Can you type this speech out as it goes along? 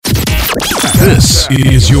This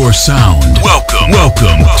is your sound.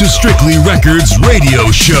 Welcome to Strictly Records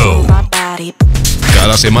Radio Show.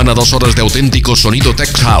 Cada semana 2 horas de auténtico sonido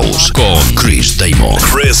Tech House con Chris Damon.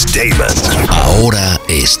 Ahora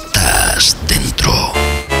estás dentro.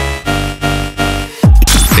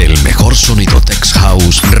 El mejor sonido Tech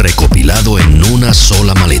House recopilado en una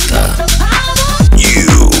sola maleta.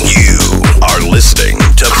 You are listening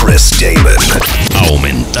to Chris Damon.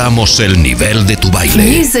 Aumentamos el nivel de tu baile.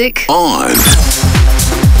 Music On.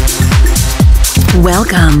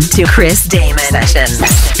 Welcome to Chris Damon Sessions.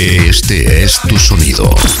 Este es tu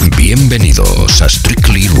sonido. Bienvenidos a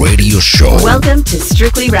Strictly Radio Show. Welcome to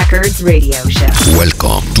Strictly Records Radio Show.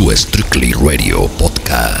 Welcome to Strictly Radio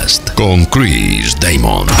Podcast con Chris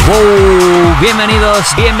Damon.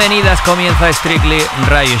 Bienvenidas, comienza Strictly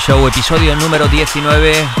Radio Show, episodio número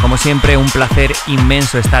 19. Como siempre, un placer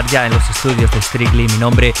inmenso estar ya en los estudios de Strictly. Mi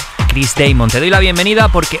nombre, Chris Damon. Te doy la bienvenida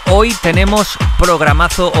porque hoy tenemos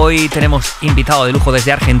programazo, hoy tenemos invitado de lujo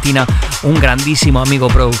desde Argentina, un grandísimo amigo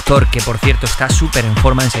productor que, por cierto, está súper en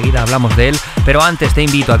forma, enseguida hablamos de él. Pero antes te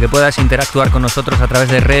invito a que puedas interactuar con nosotros a través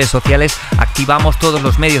de redes sociales. Activamos todos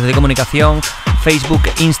los medios de comunicación, Facebook,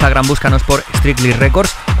 Instagram, búscanos por Strictly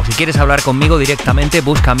Records, o si quieres hablar conmigo directamente,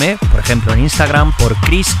 búscame, por ejemplo, en Instagram por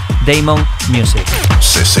Chris Damon Music.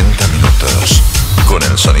 60 minutos con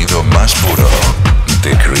el sonido más puro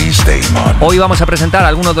de Chris Damon. Hoy vamos a presentar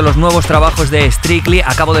algunos de los nuevos trabajos de Strictly.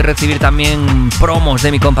 Acabo de recibir también promos de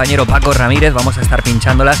mi compañero Paco Ramírez, vamos a estar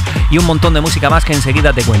pinchándolas y un montón de música más que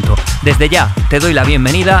enseguida te cuento. Desde ya te doy la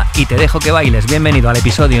bienvenida y te dejo que bailes. Bienvenido al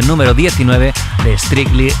episodio número 19 de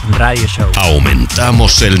Strictly Radio Show.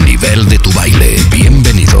 Aumentamos el nivel de tu baile.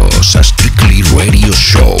 Bienvenidos a Strictly Radio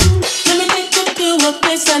Show. Let me take you to a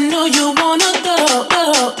place I know you wanna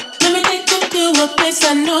go. Let me take you to a place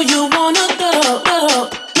I know you wanna go.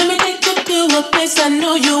 Let me take you to a place I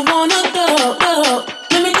know you wanna go.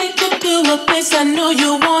 Let me take you to a place I know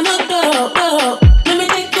you wanna go. Let me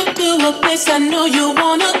take you to a place I know you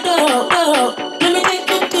wanna go. Let me take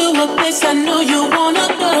you to a place I know you wanna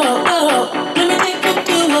go. Let me take you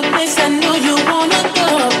to a place I know you wanna go.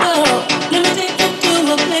 Let me take you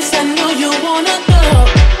to a place I know you wanna go.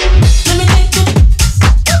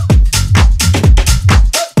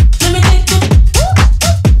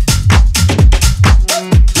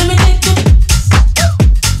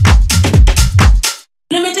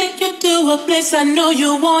 A place I know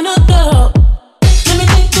you wanna go. Let me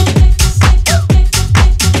take you. Let me take you.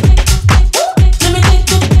 Let me take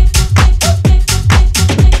you. Let me take you.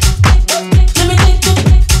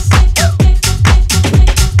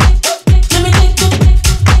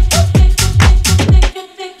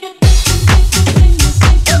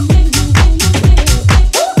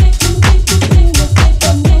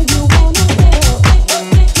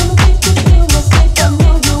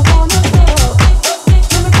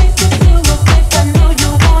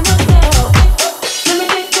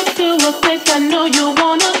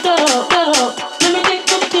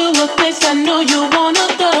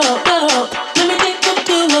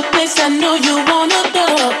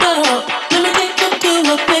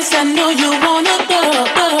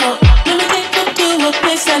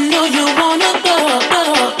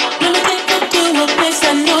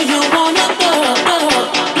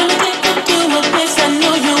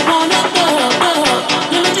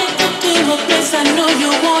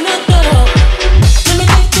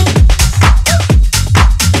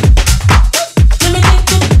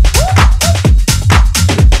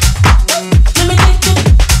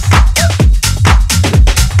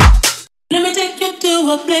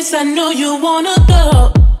 I know you wanna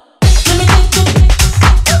go.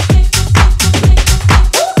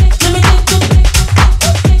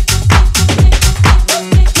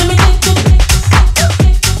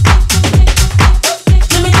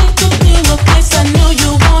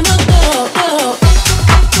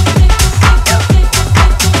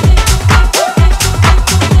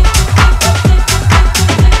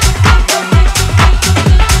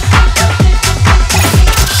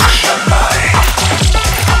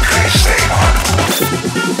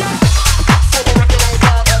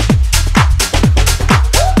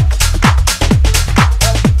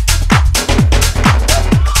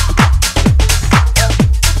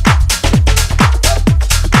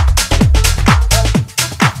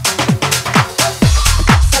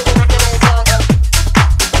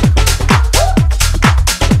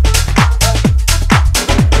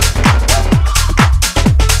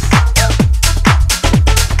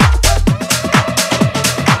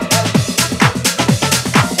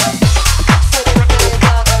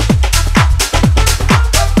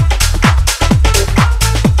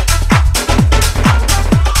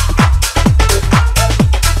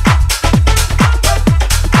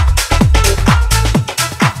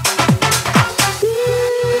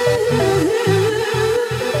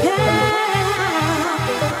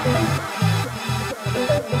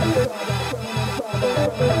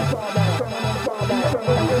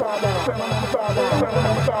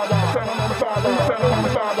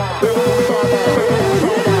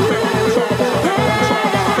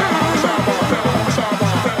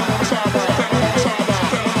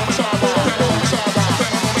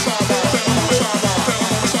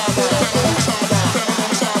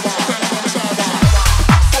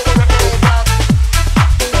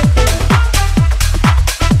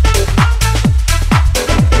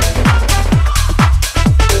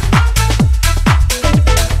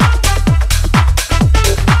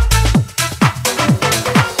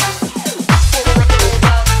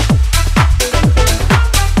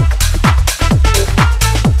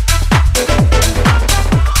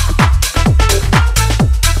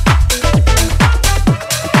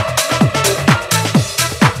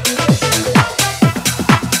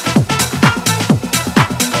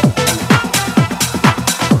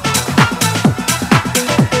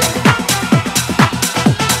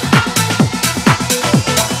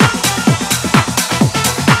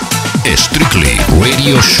 Strictly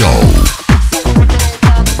Radio Show.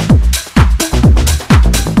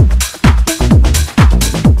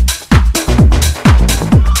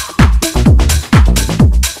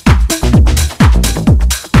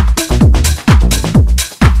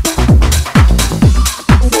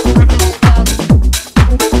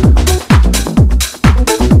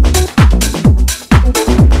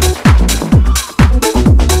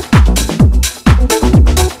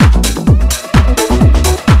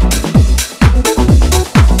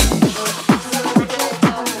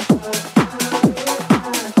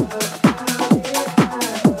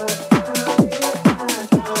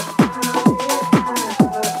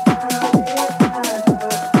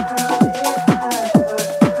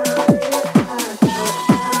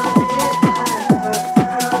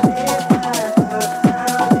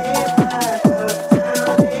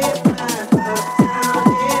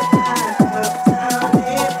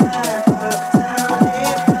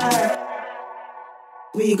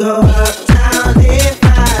 We go up, down, if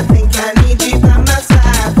I think I need you by my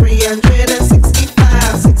side.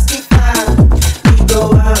 365, 65. We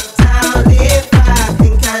go up, down, if I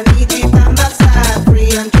think I need you by my side.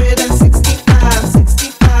 365,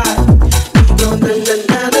 65. We go na na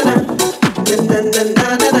na na na na na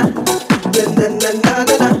na na na na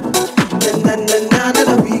na na na na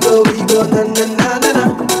na. We go na na na na na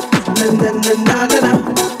na na na na na na na na na.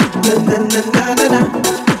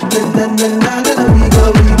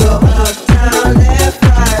 We go up, down, left,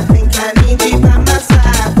 right. Think I need you by my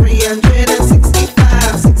side.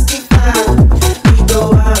 365, 65. We go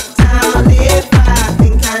up, down, left, right.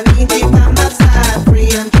 Think I need you by my side.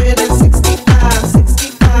 365,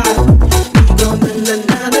 65. We go na na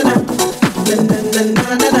na na na na na na na na na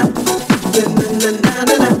na na na.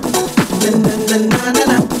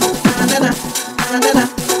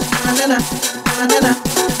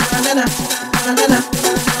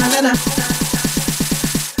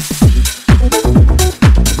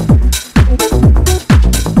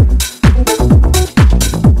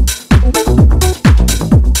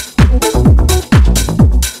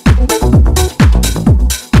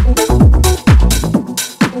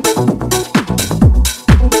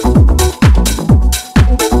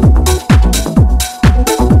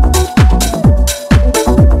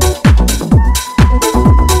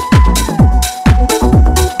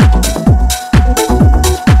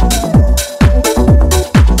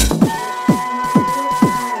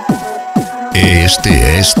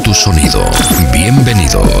 Este es tu sonido.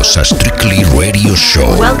 Bienvenidos a Strictly Radio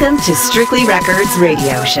Show. Welcome to Strictly Records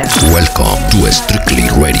Radio Show. Welcome to Strictly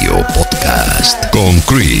Radio Podcast con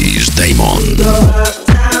Chris Damon. We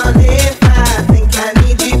go.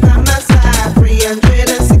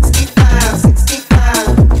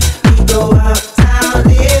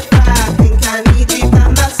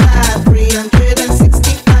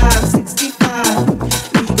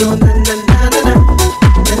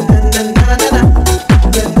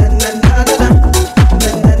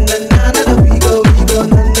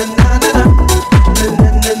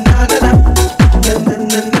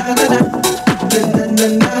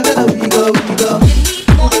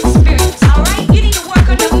 Need more experience.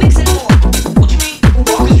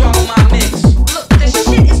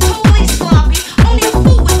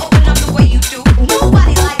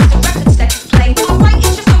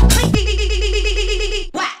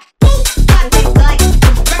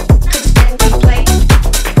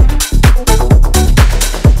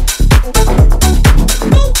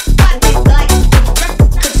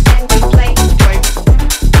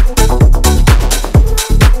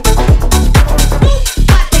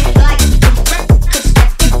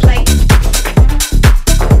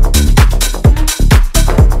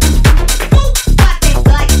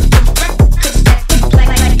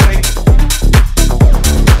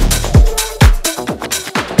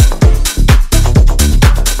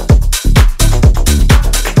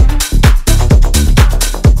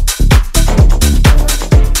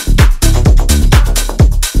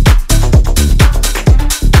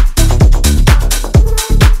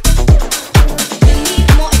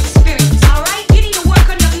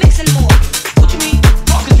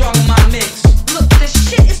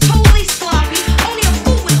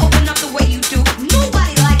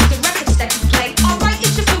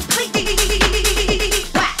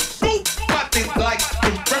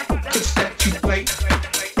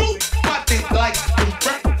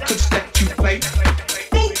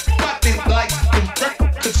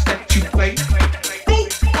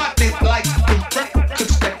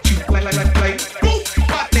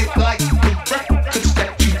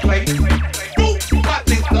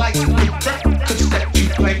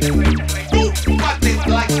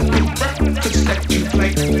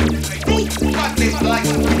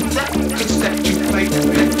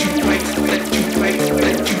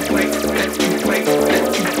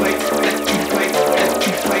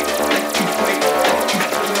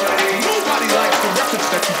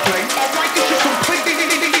 that you play. Alright, this is completely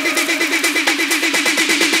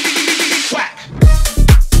whack.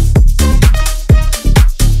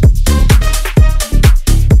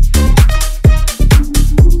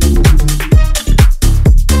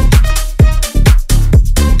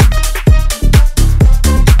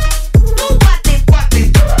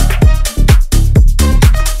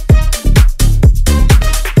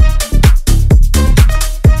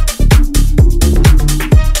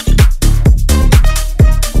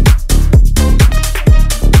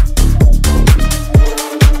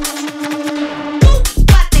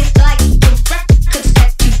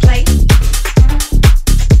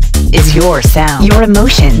 Your sound, your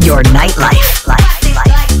emotions, your nightlife.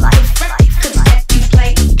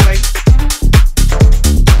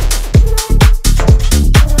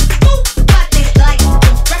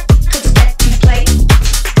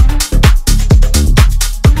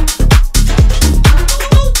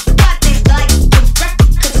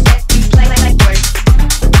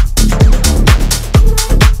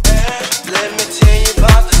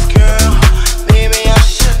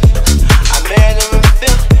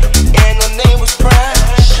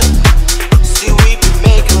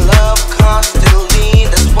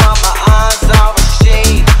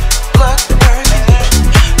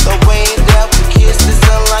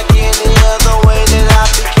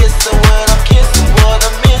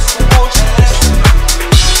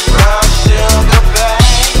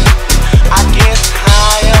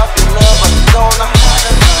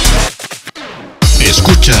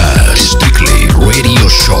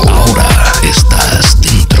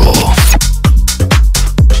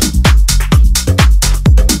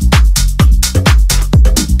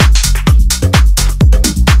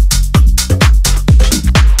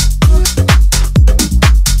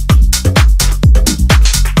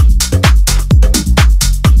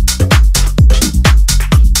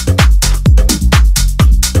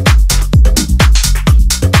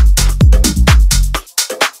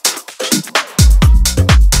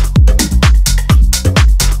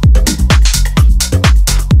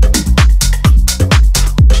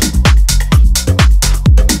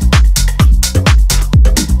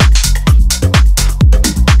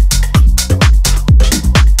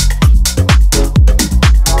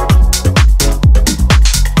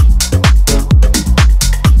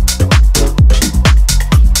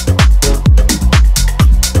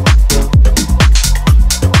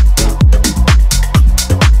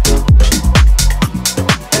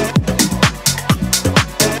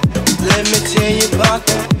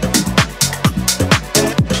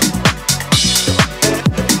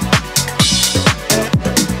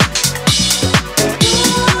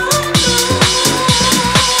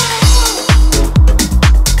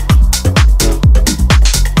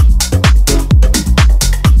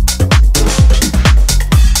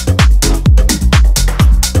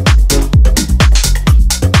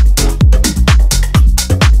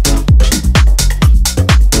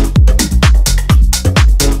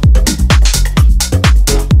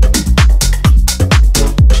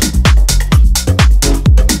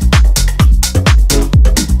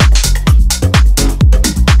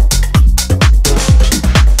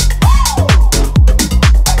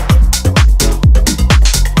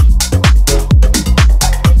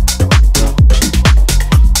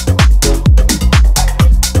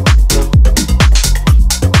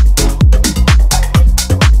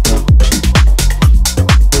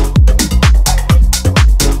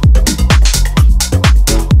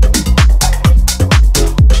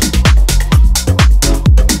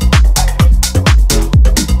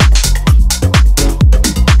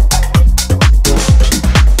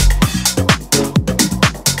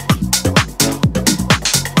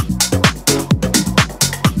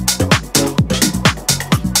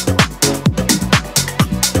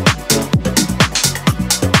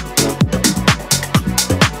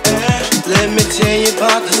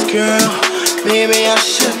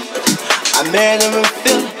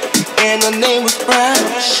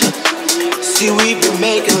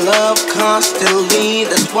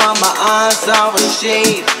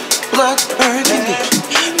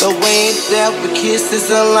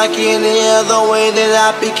 Like any other way that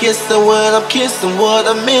I be kissing when I'm kissing what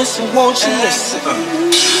I'm missing, won't you listen?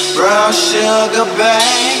 Brown sugar,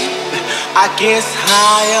 babe, I guess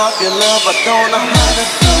high up your love, I don't know how to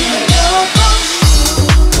do it.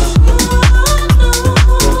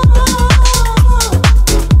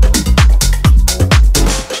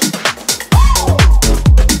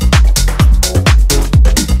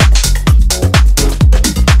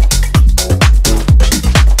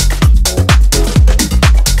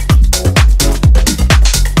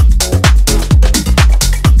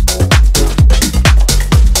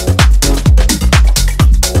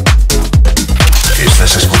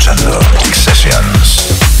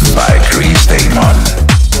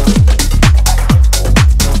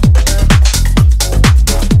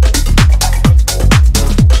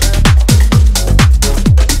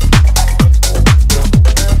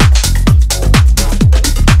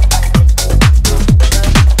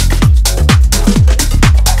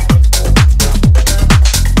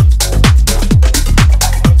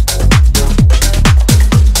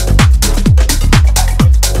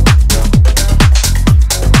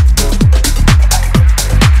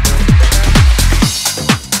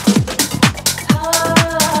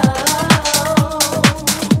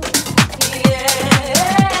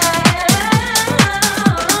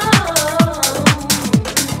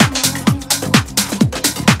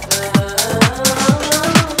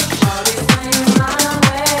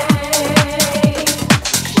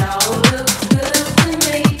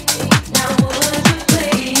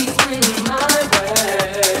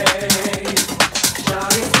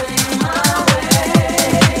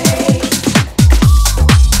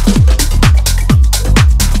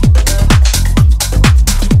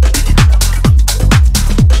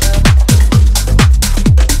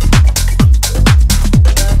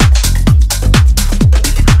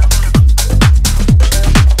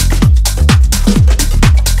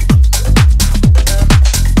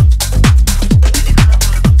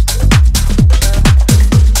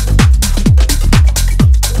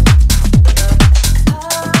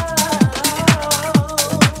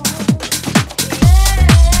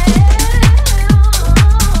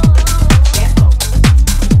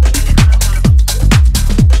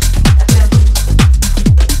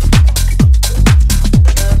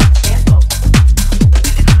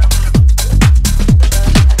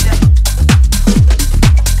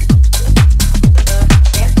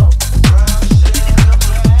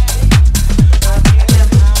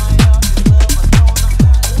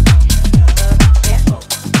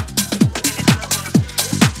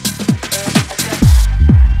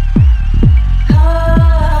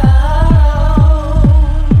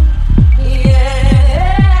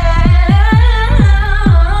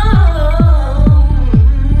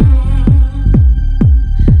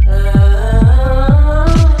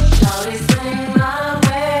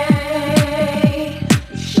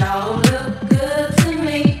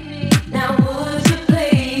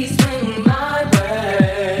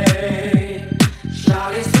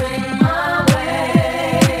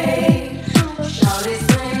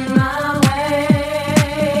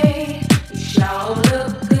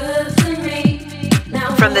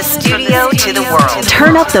 to the world.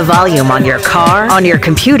 Turn up the volume on your car, on your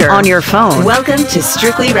computer, on your phone. Welcome to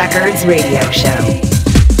Strictly Records Radio Show.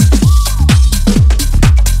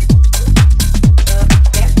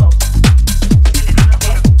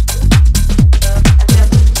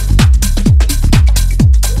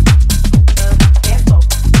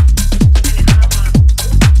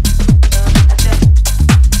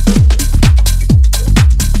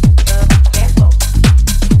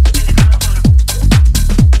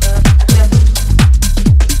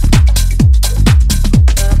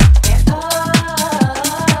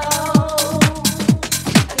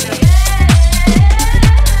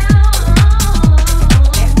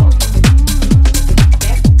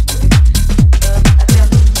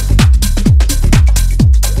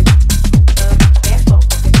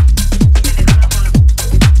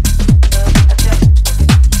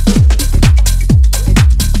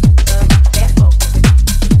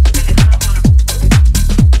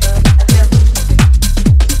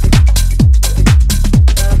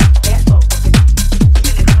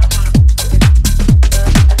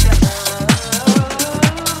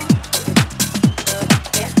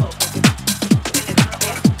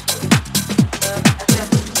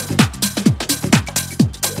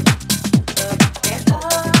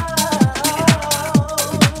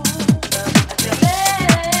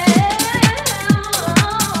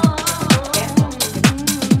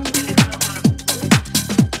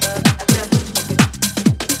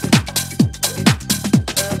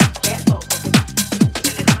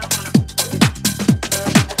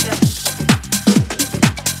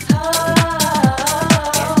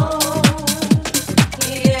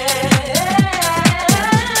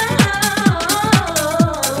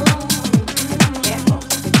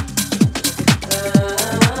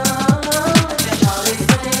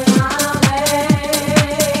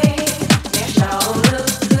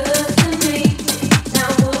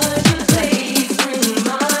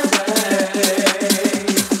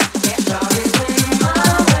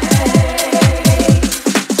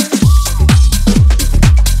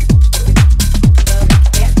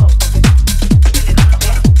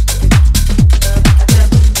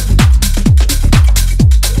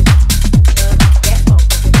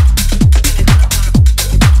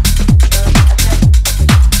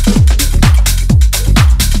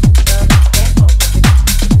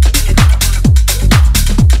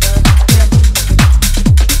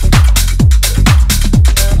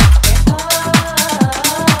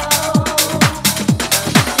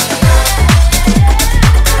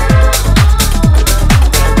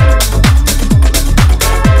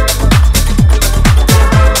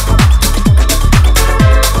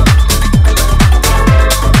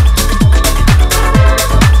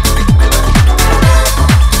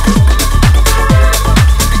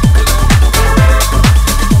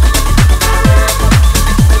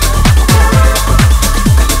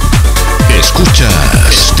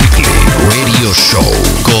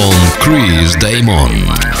 Chris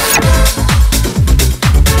Damon.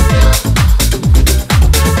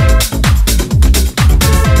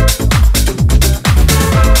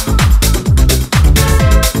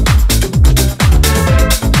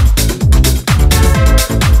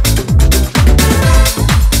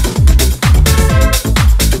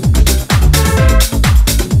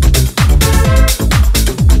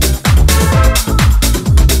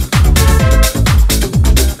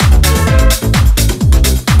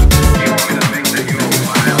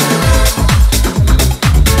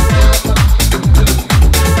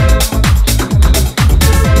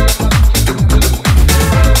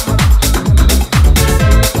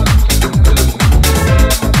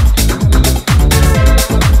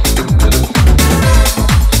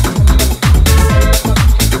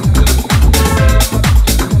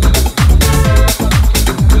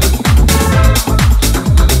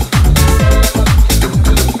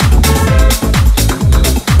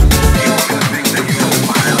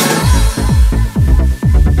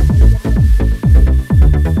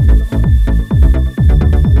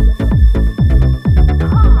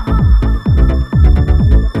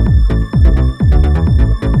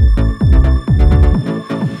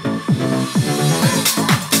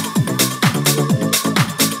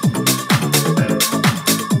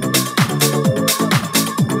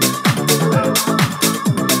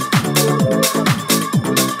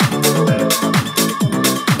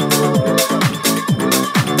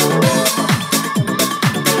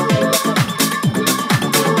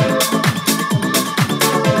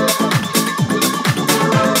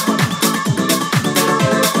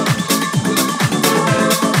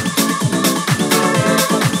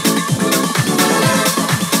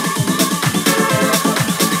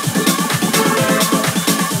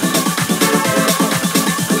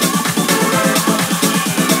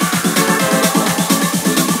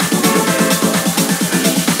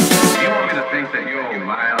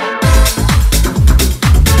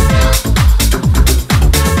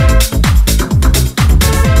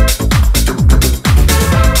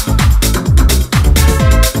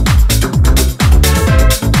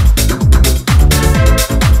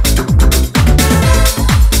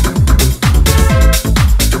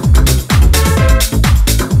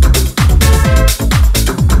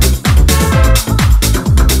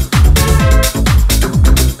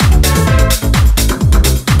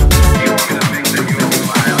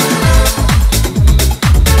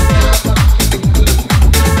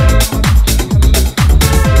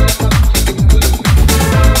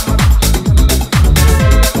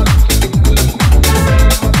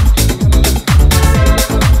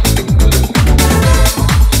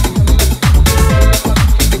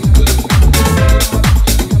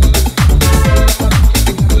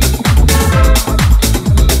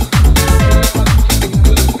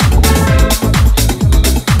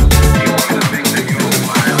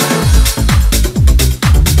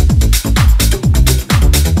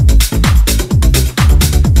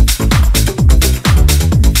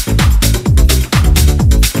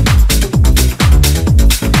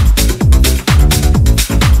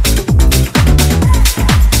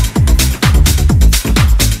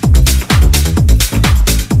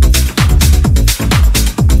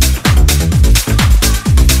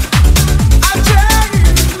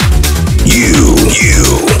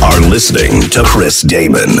 listening to Chris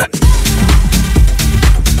Damon.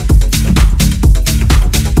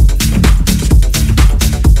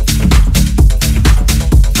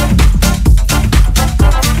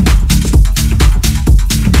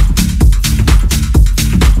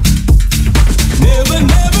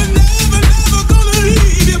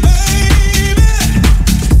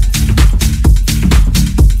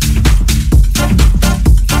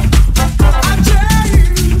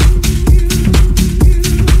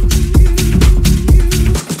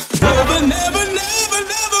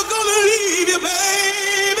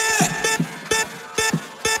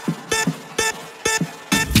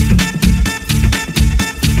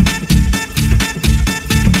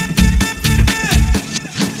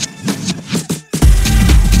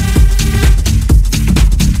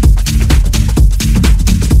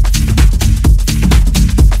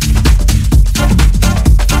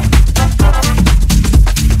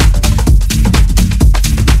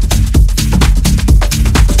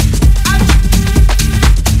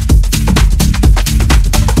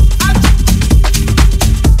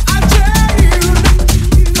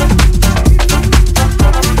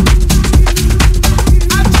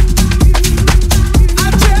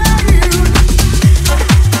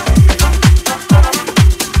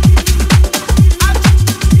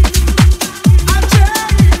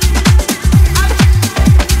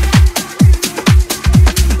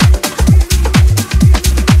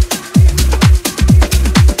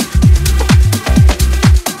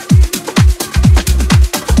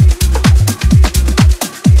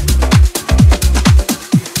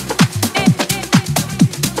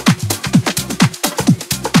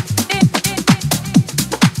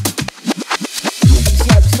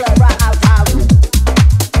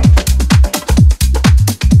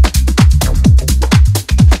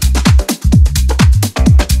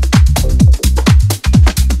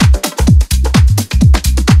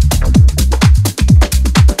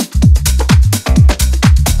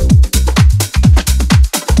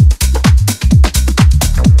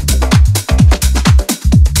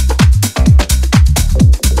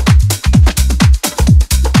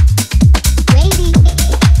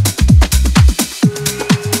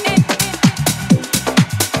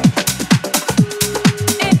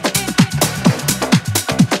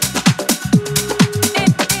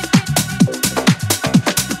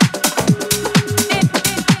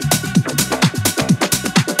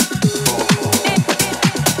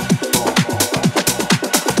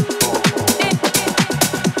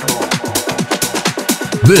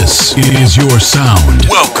 This is your sound.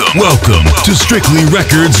 Welcome to Strictly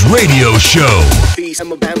Records Radio Show.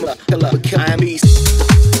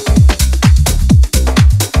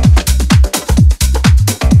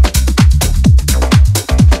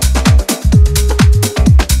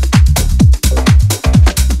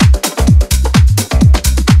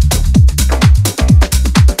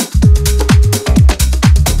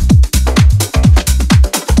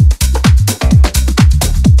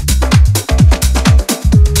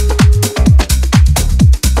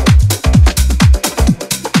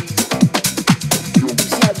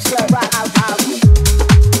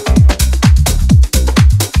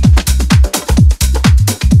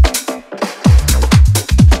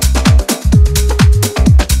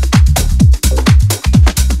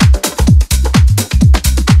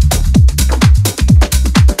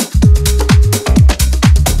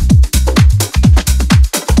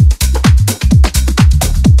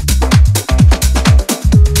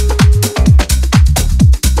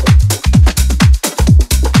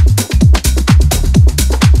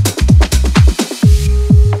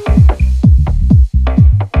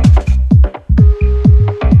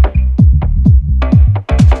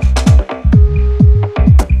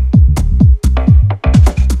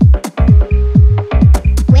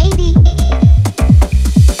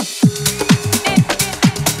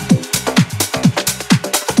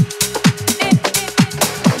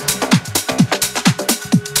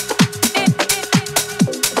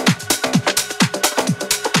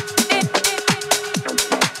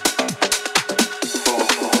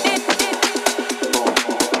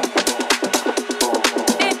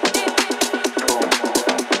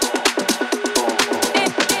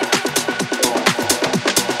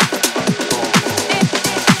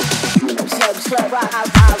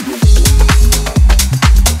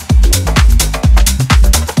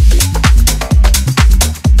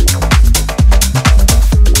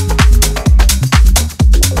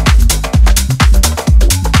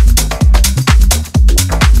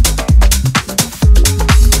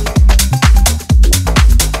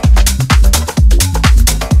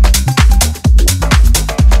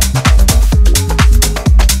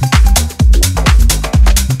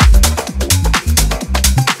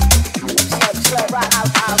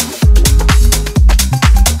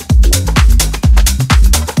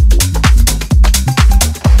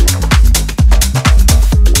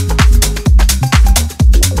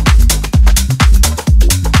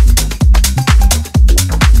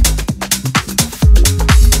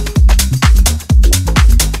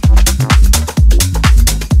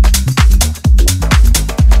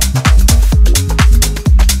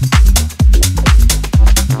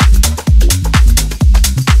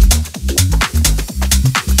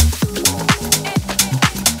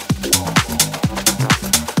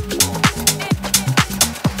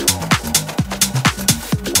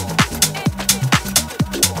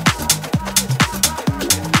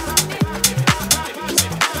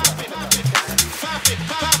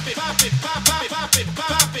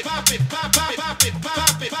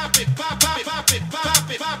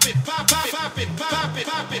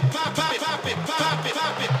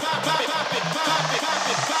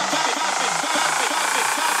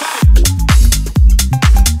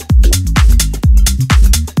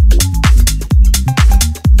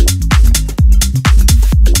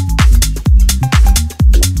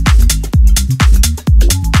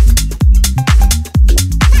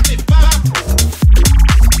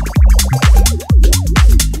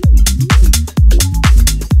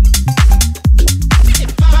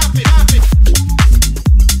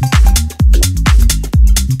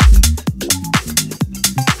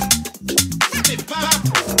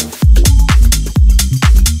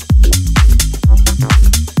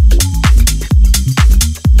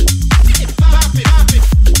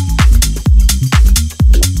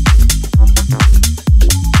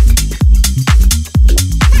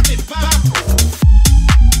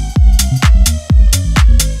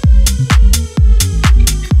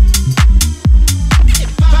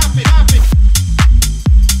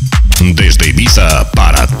 Desde Ibiza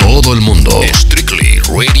para todo el mundo. Strictly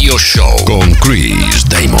Radio Show con Chris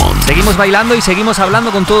Damon. Seguimos bailando y seguimos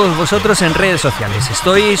hablando con todos vosotros en redes sociales.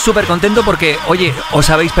 Estoy súper contento porque, oye, os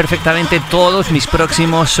sabéis perfectamente todos mis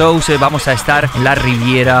próximos shows. Vamos a estar en la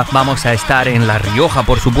Riviera, vamos a estar en La Rioja,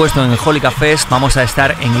 por supuesto, en el Holika Fest, vamos a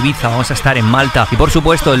estar en Ibiza, vamos a estar en Malta y, por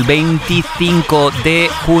supuesto, el 25 de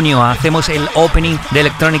junio hacemos el opening de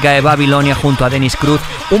Electrónica de Babilonia junto a Dennis Cruz.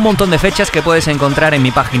 Un montón de fechas que puedes encontrar en mi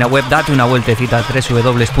página web. Date una vueltecita a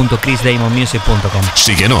www.chrisdamonmusic.com.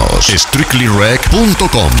 Síguenos,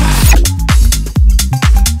 strictlyrec.com.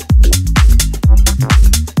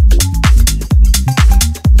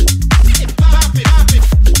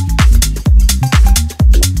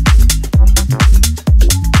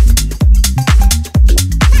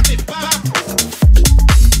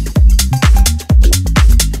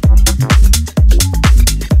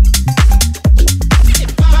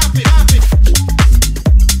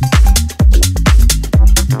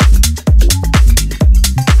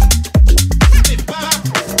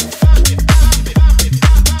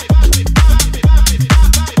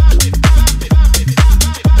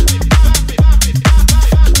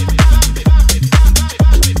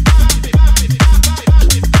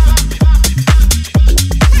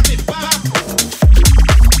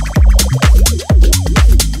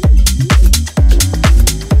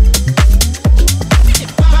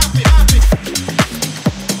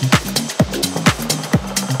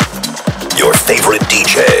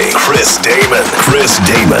 Chris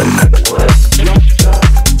Damon.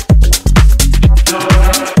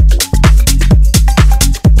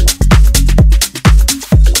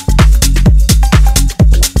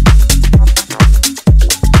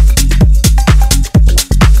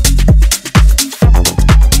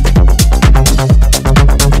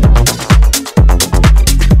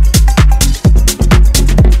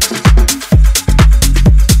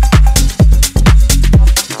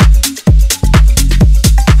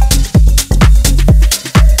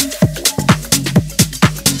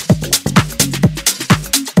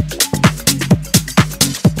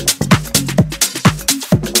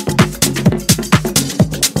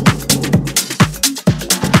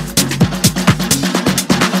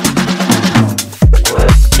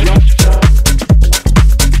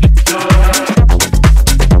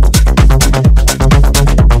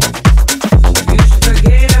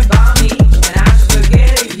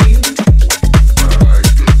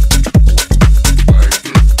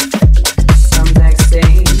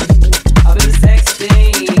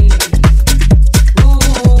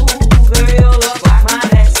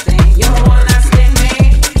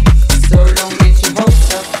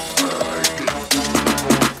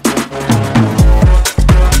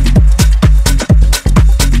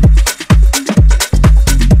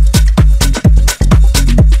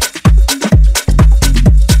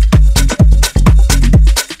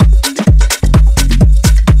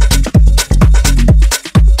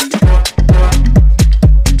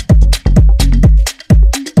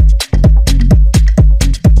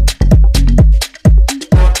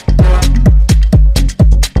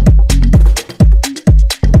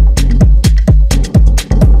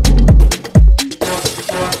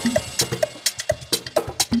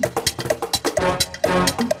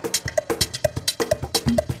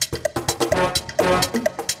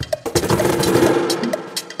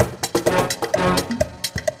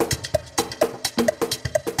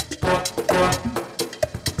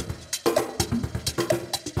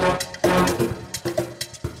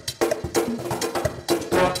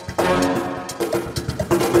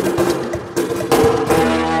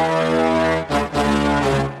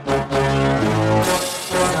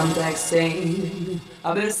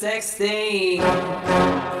 A bit of sexting.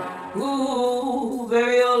 Ooh,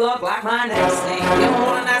 very old luck like my next thing. You don't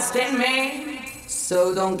wanna not stand me,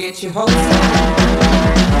 so don't get your hopes up.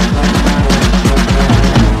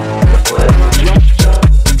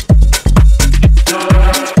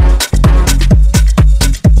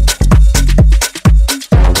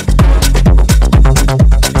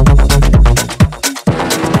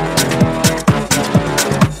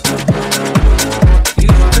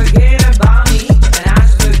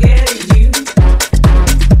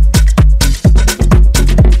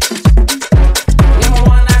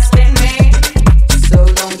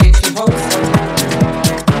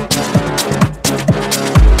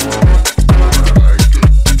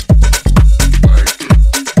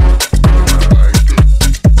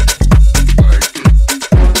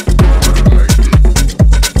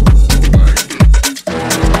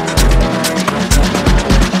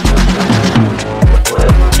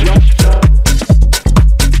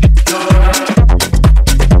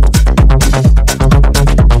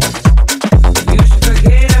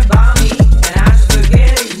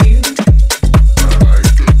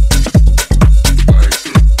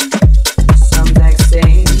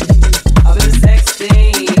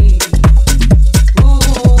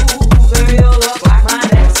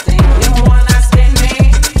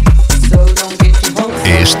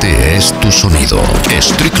 Este es tu sonido.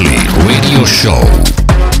 Strictly Radio Show.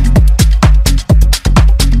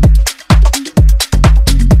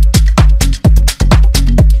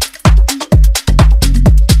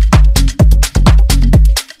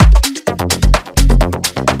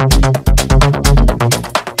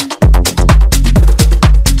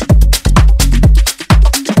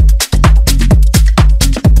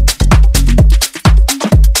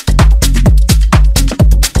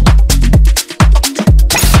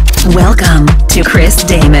 Welcome to Chris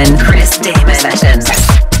Damon Sessions.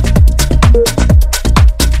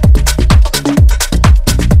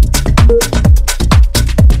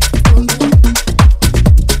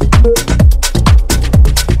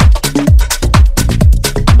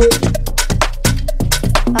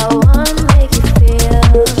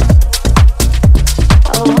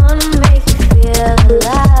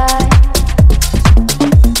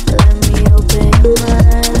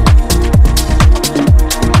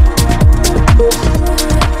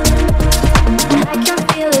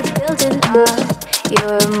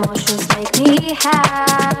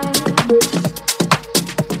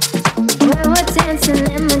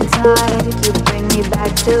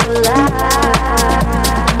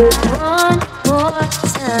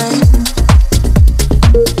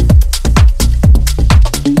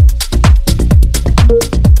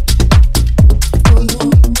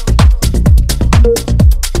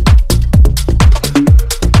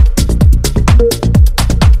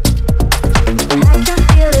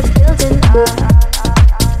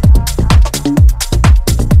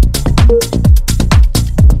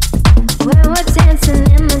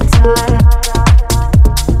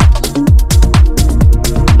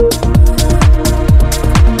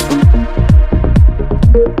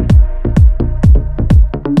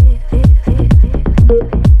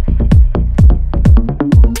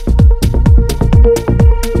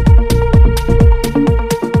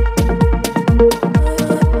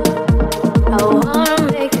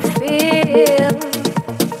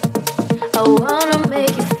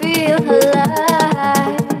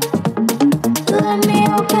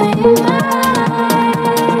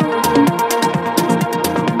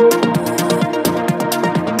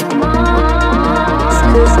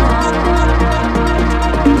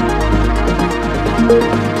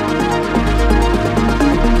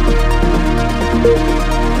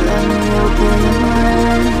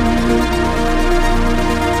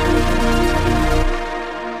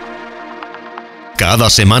 Cada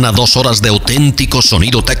semana 2 horas de auténtico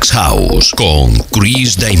sonido Tech House con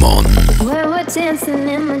Chris Damon. When we're dancing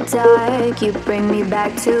in the dark, you bring me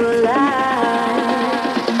back to life.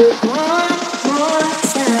 One more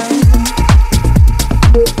time.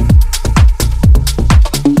 We'll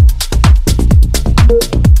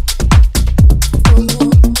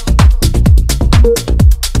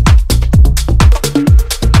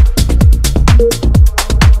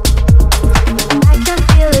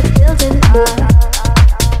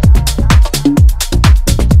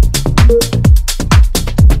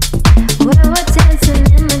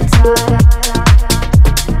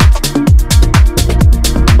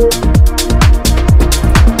be right back.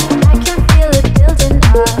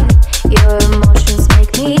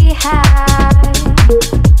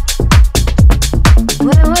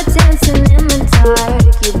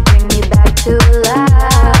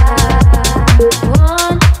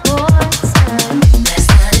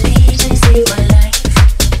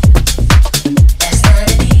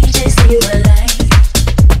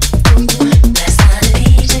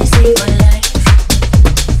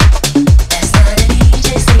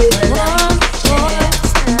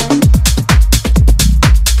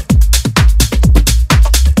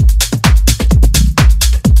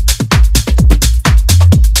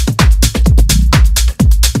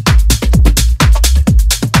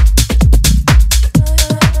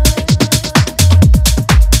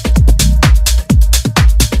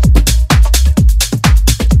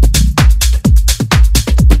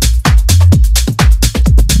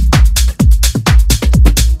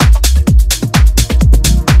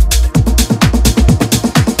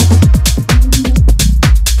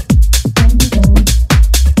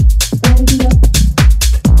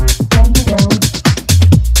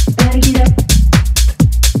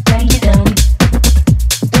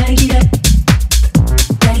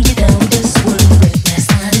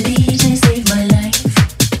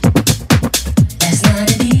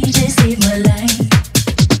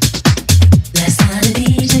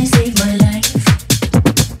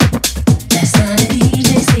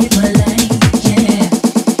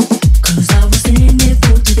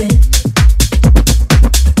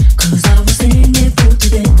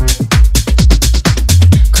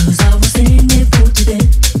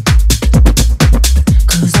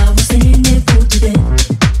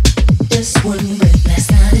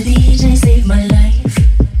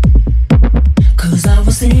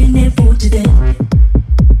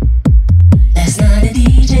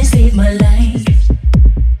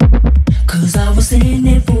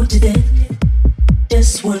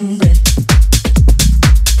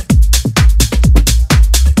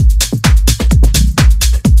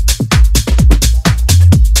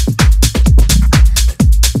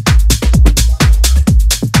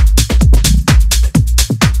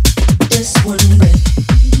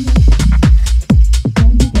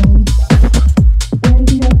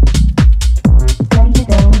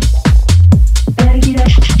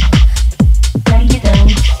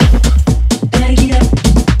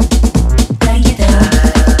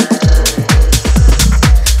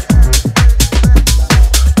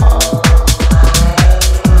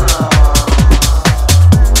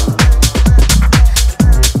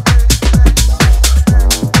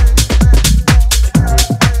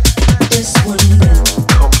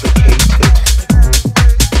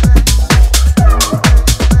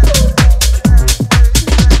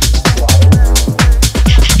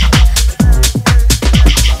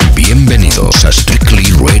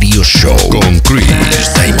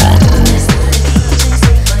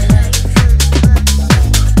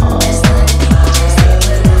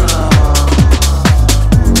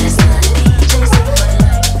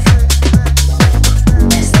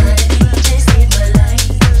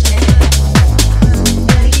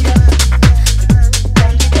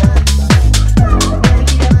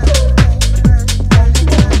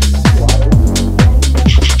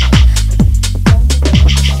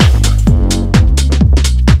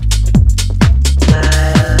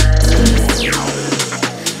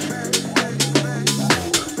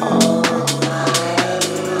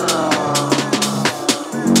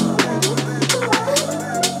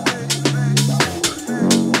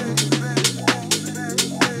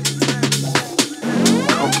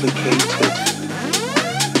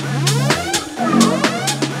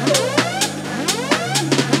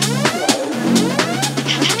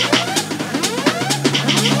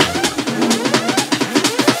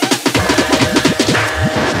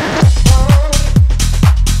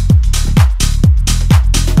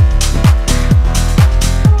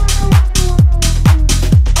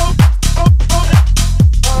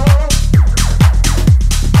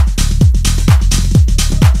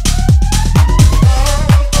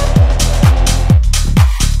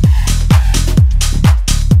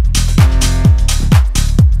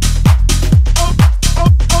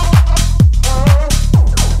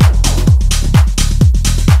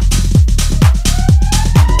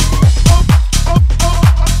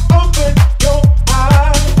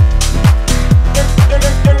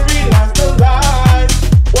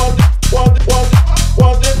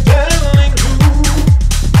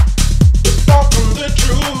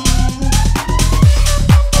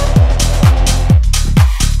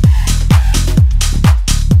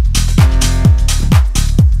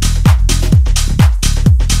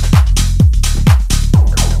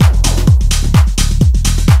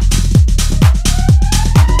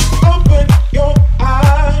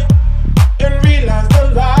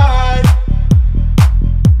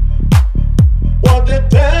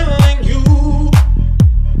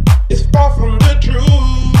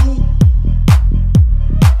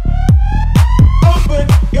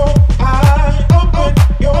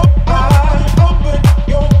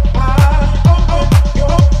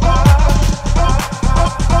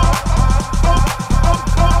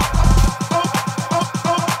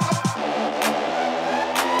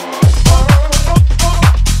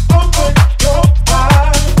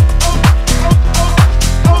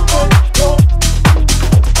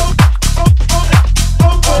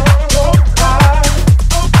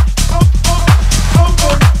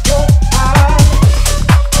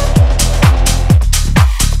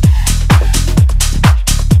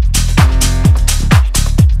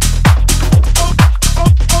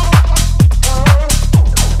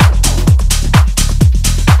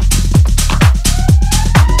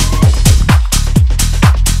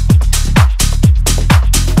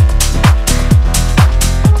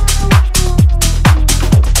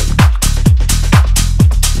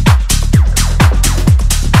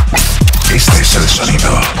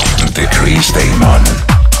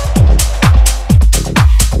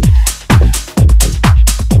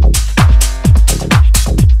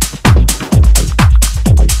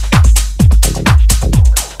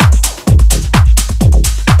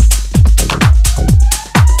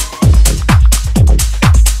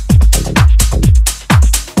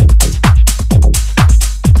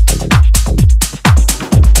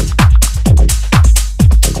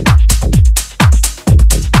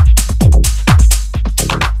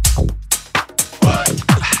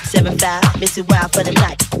 7-5, miss it wild for the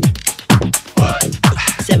night.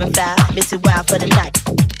 7-5, miss it wild for the night.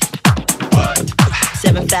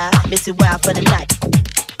 7-5, miss it wild for the night.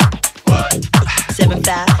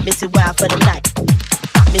 7-5, miss it wild for the night.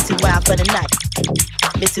 Missy Wild for the night.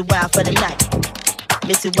 Missy Wild for the night.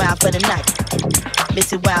 Missy Wild for the night.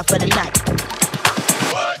 Missy Wild for the night.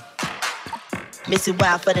 Missy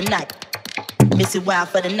Wild for the night. Missy Wild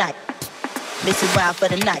for the night. Missy Wild for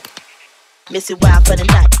the night. Missy Wild for the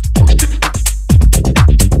night. Missy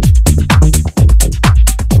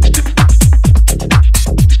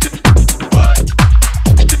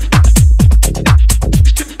Wild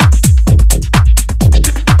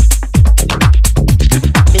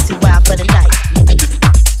for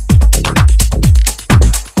the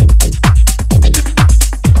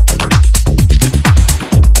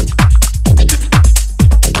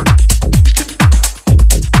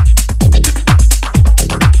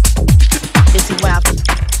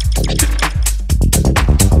night.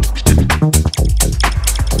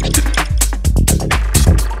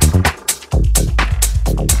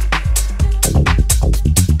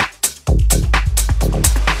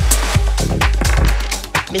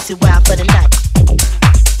 Missy Wild for the night.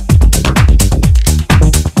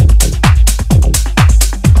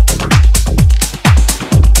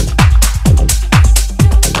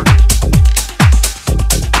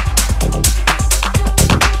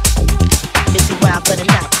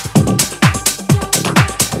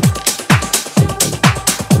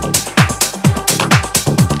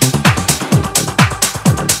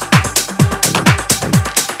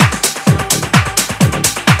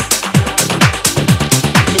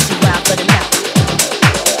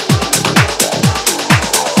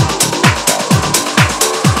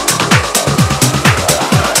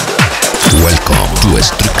 Welcome to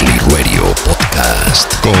Strictly Radio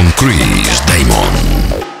Podcast con Chris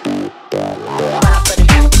Damon.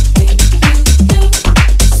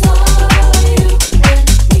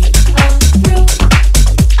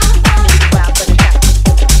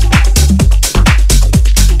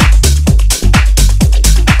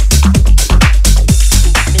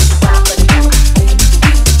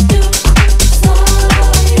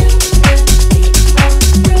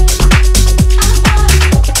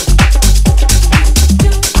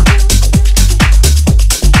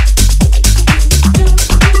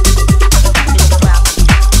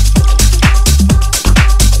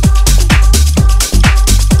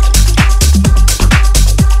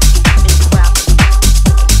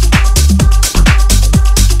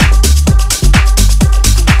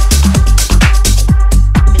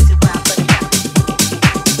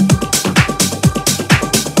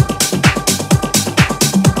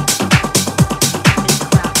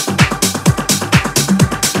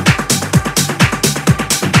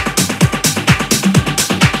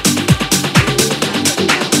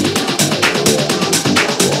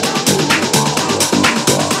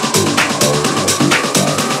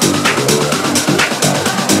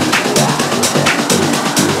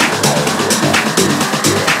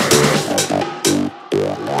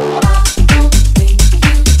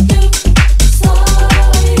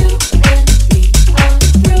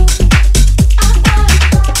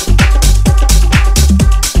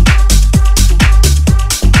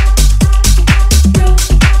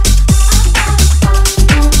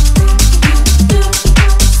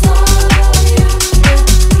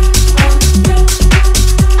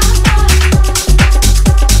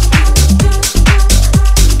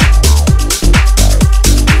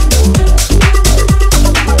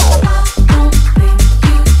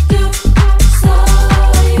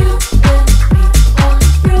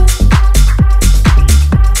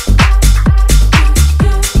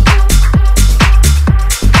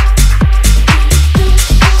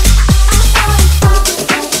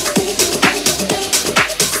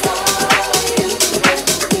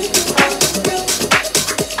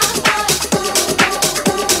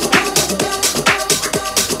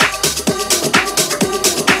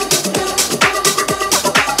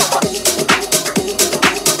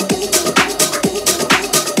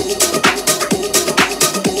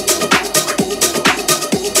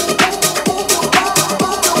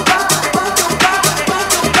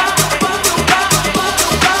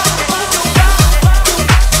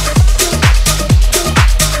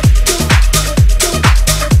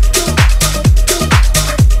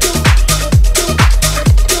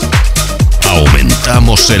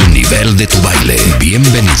 El nivel de tu baile.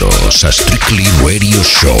 Bienvenidos a Strictly Radio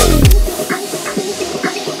Show.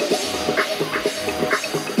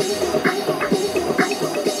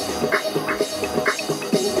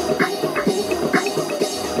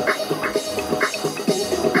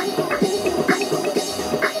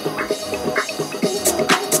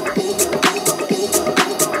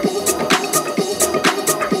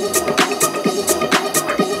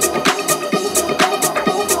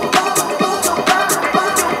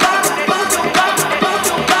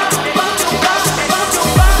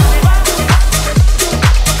 Bye.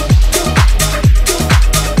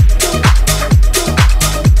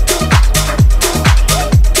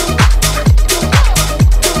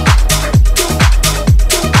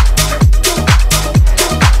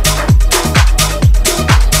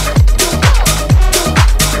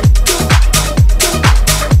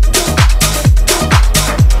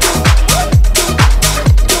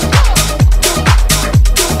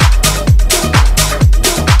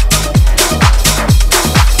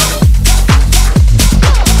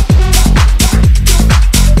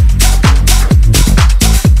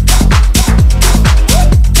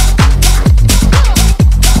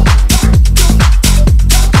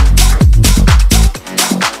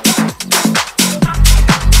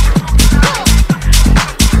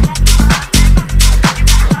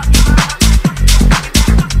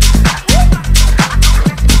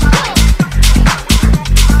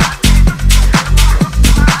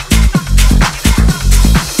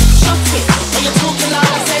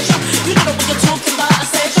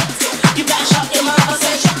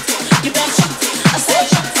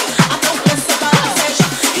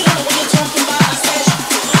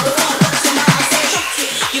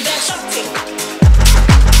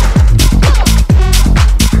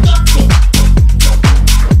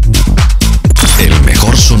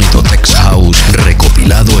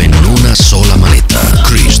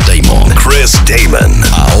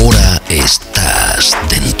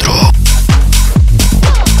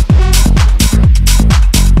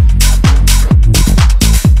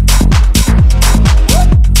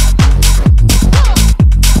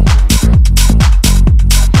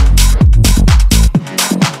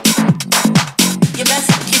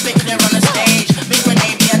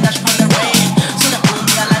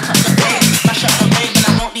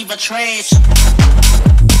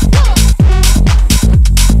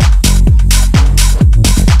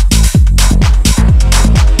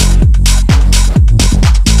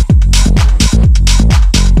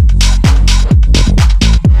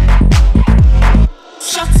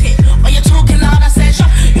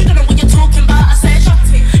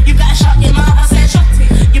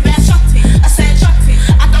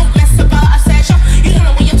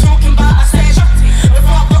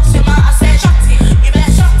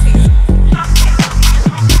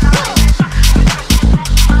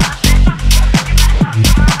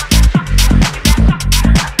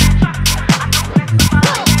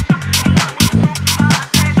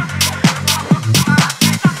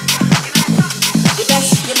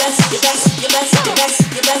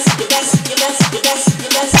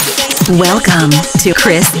 Welcome to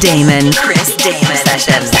Chris Damon. Chris Damon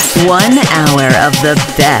Sessions. 1 hour of the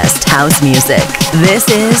best house music. This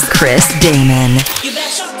is Chris Damon. You better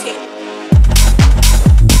shock it.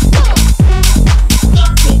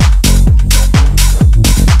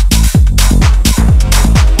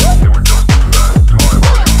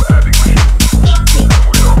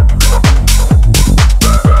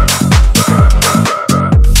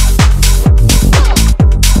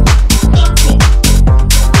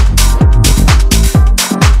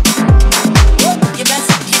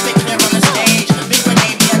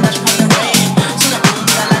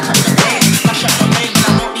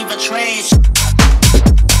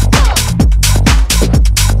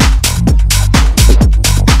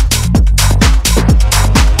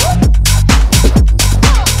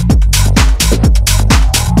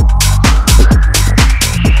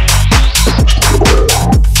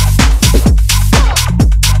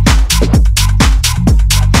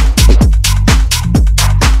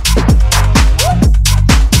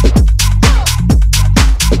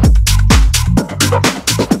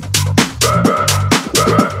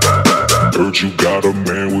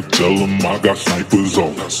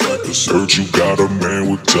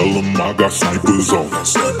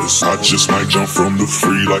 I just might jump from the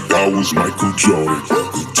free like I was Michael Jordan.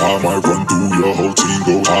 I might run through your whole team,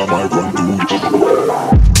 go. I might run through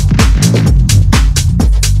your...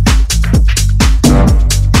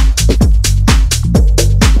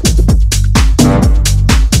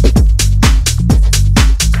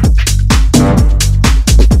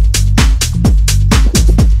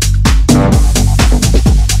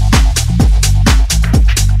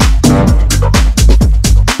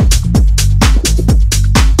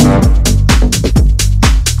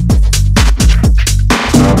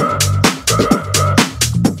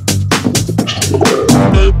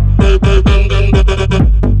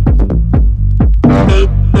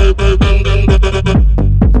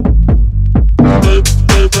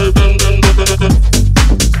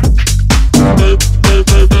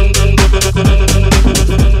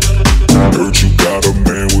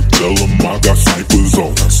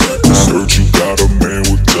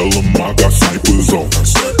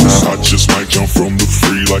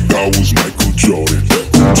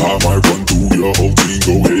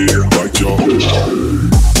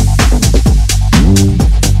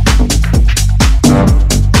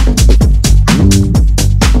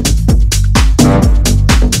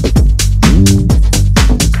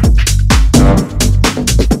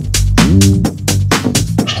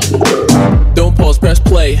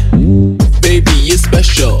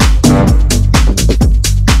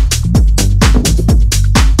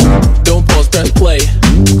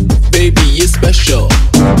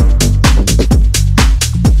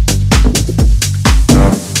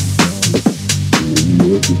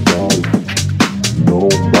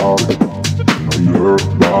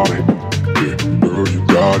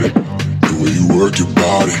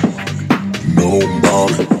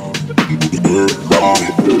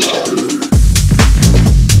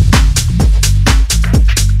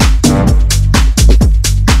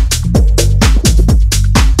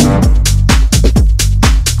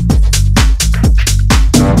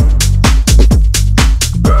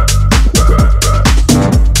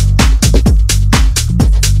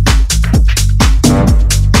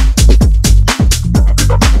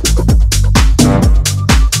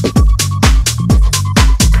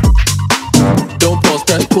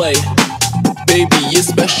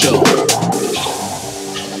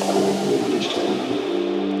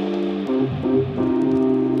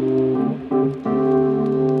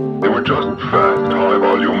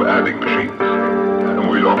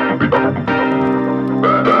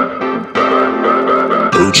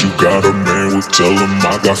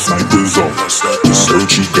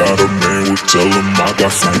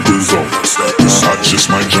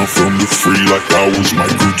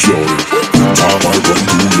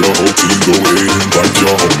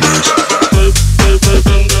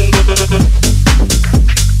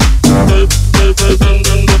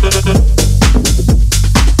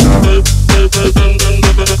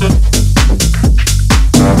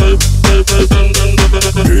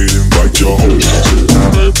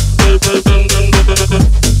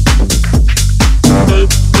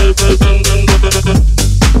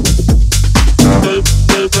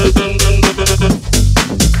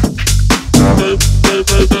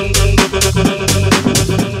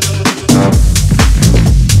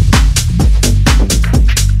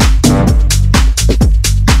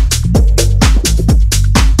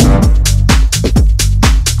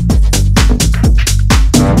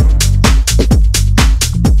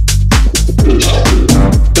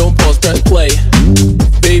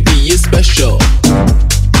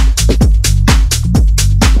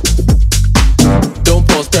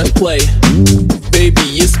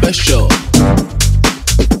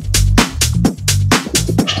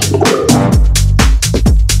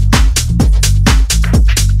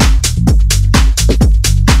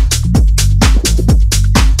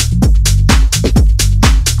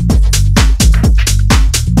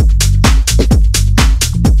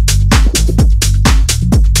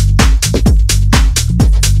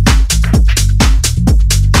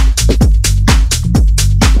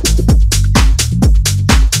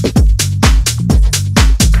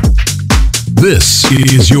 This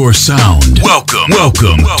is your sound.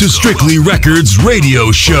 Welcome to Strictly Records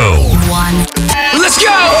Radio Show. Let's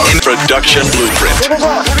go! Introduction Blueprint.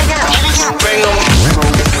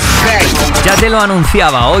 Ya te lo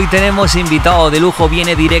anunciaba, hoy tenemos invitado de lujo,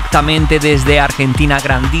 viene directamente desde Argentina,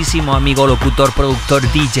 grandísimo amigo, locutor, productor,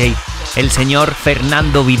 DJ, el señor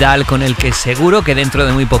Fernando Vidal, con el que seguro que dentro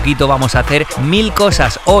de muy poquito vamos a hacer mil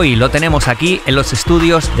cosas. Hoy lo tenemos aquí en los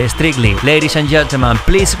estudios de Strictly. Ladies and gentlemen,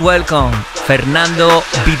 please welcome Fernando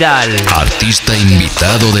Vidal. Artista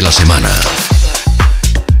invitado de la semana.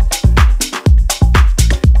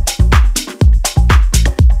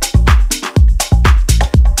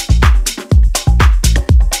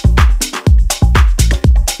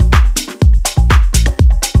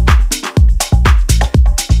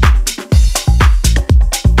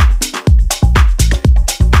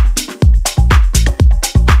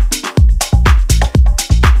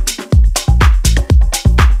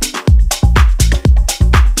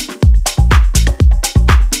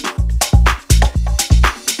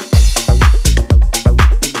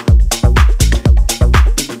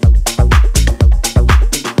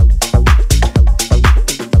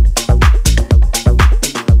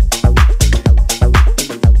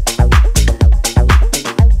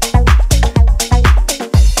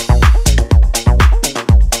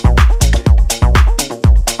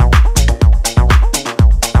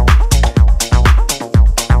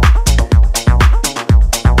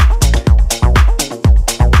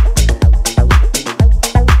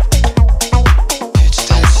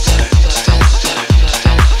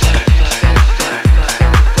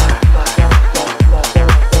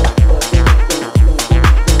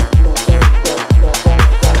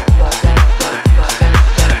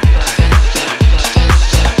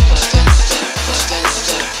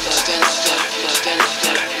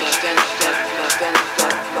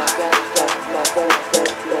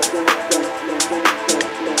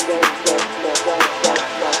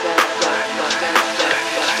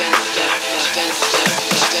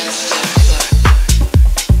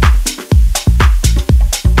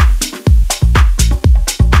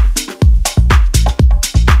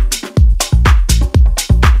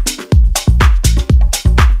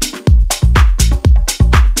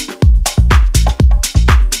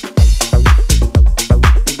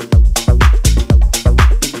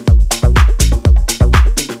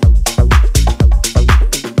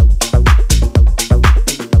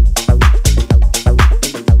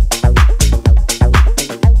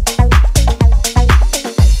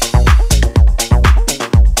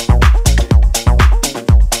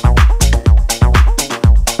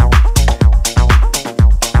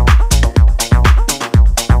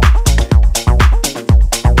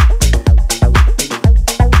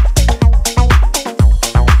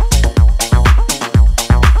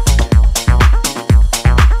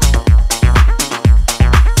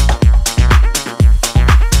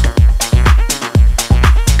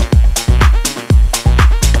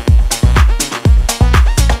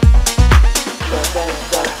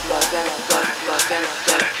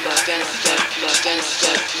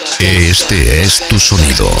 Este es tu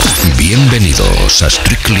sonido. Bienvenidos a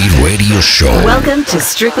Strictly Radio Show. Welcome to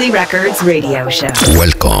Strictly Records Radio Show.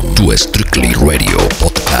 Welcome to Strictly Radio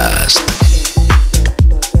Podcast.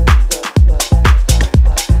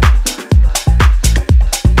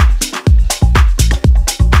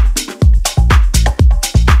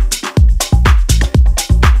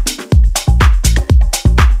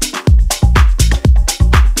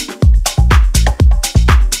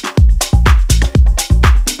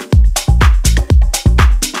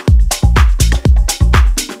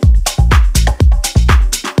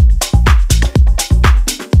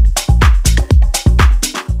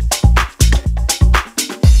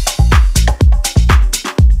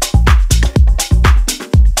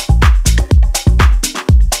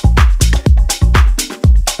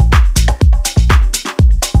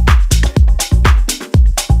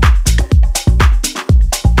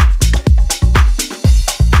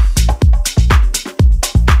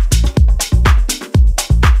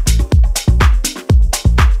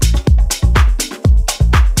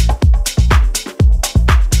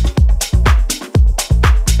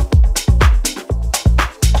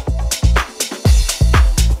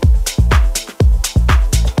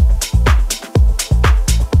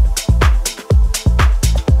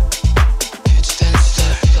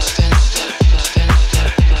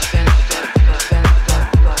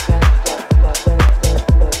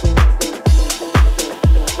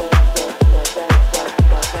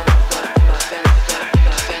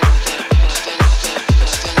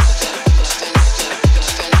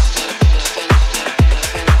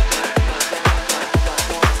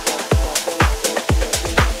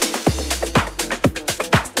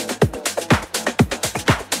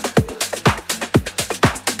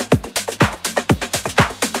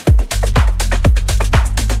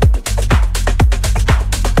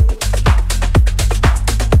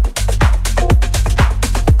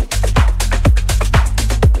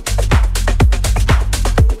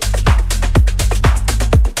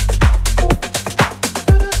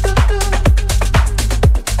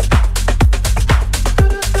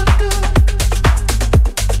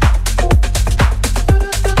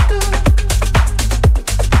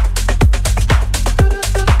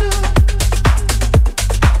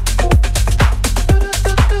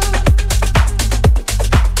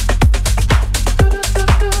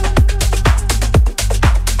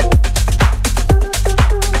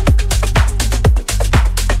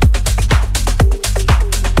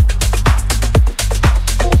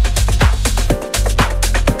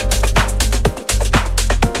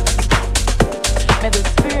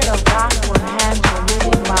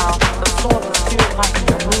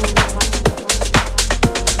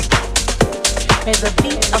 May the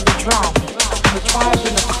beat of the drum, the tribes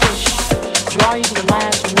in the push, draw you to the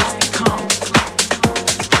lands from which we come.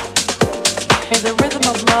 May the rhythm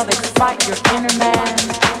of love excite your inner man,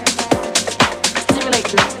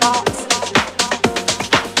 stimulate your thoughts,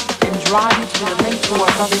 and drive you to the link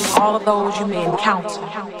towards loving all of those you may encounter.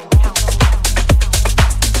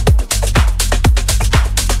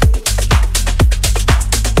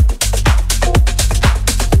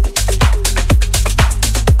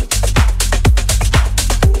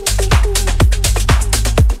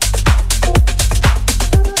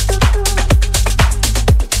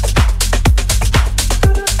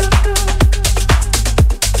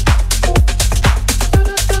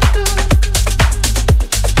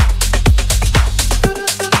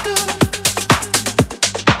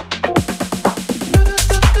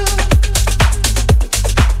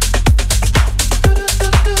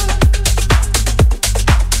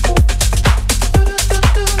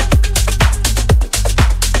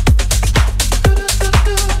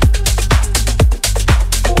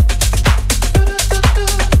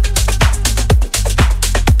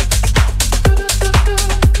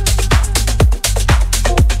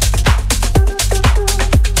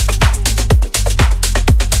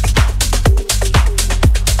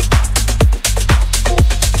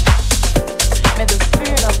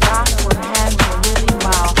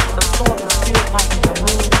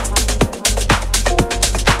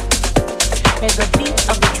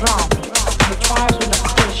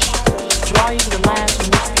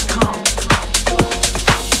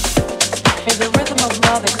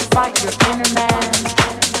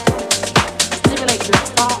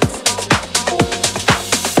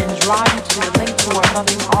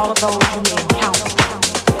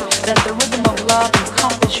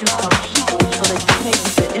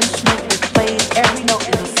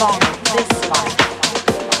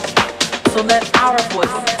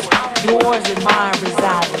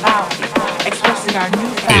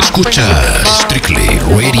 Escucha Strictly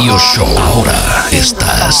Radio Show. Ahora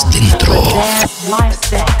estás dentro.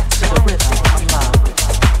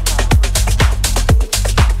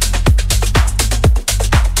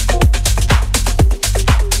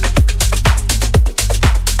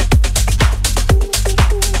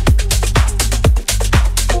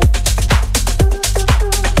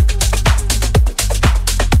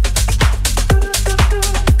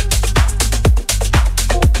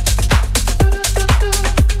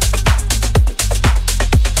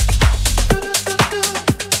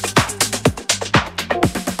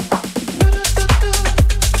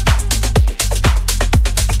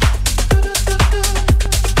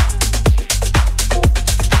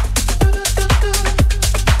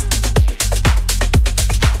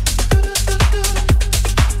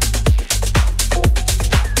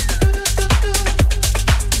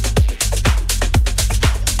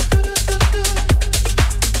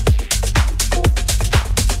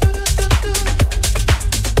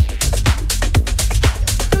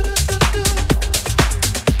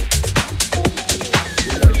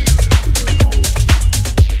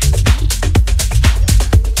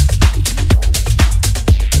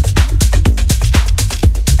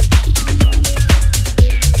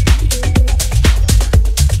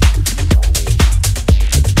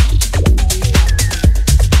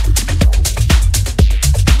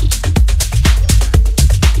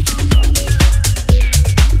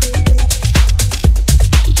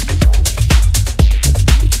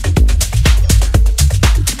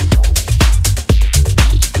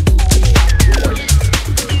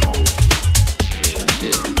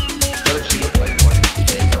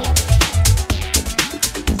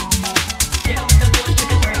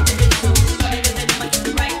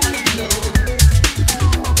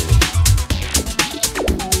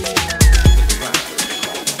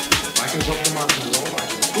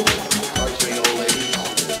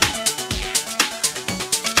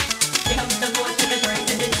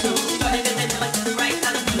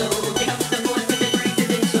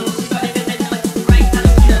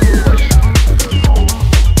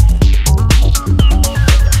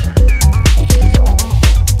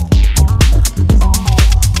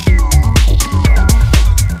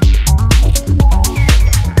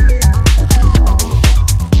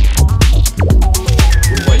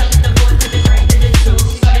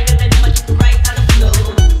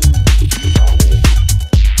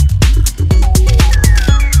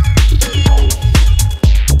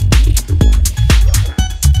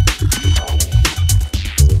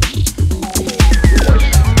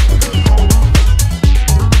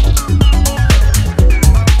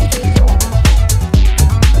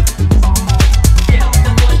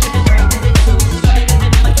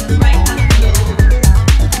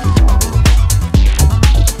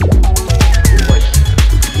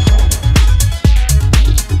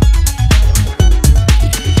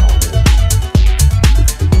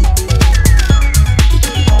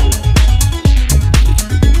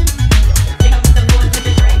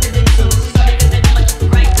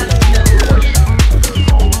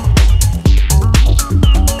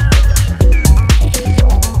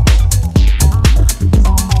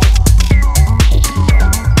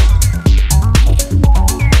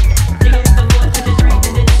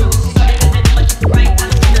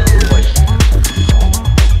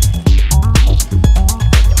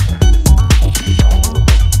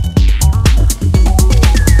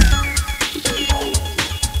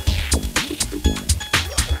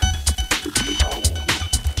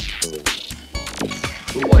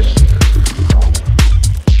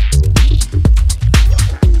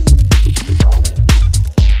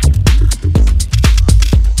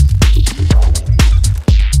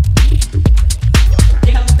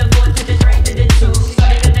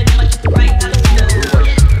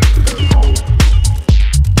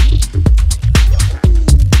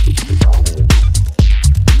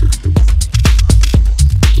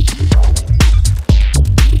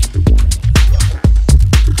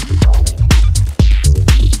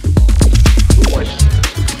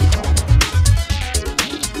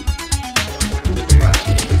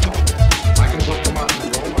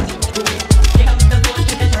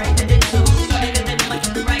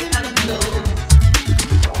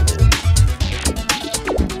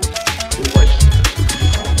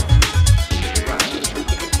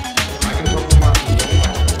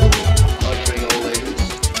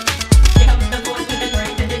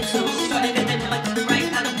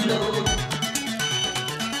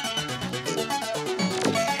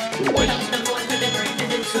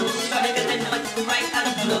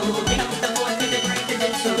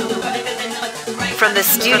 From the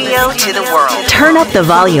studio to the world. Turn up the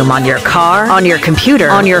volume on your car, on your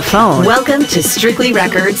computer, on your phone. Welcome to Strictly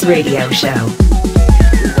Records Radio Show.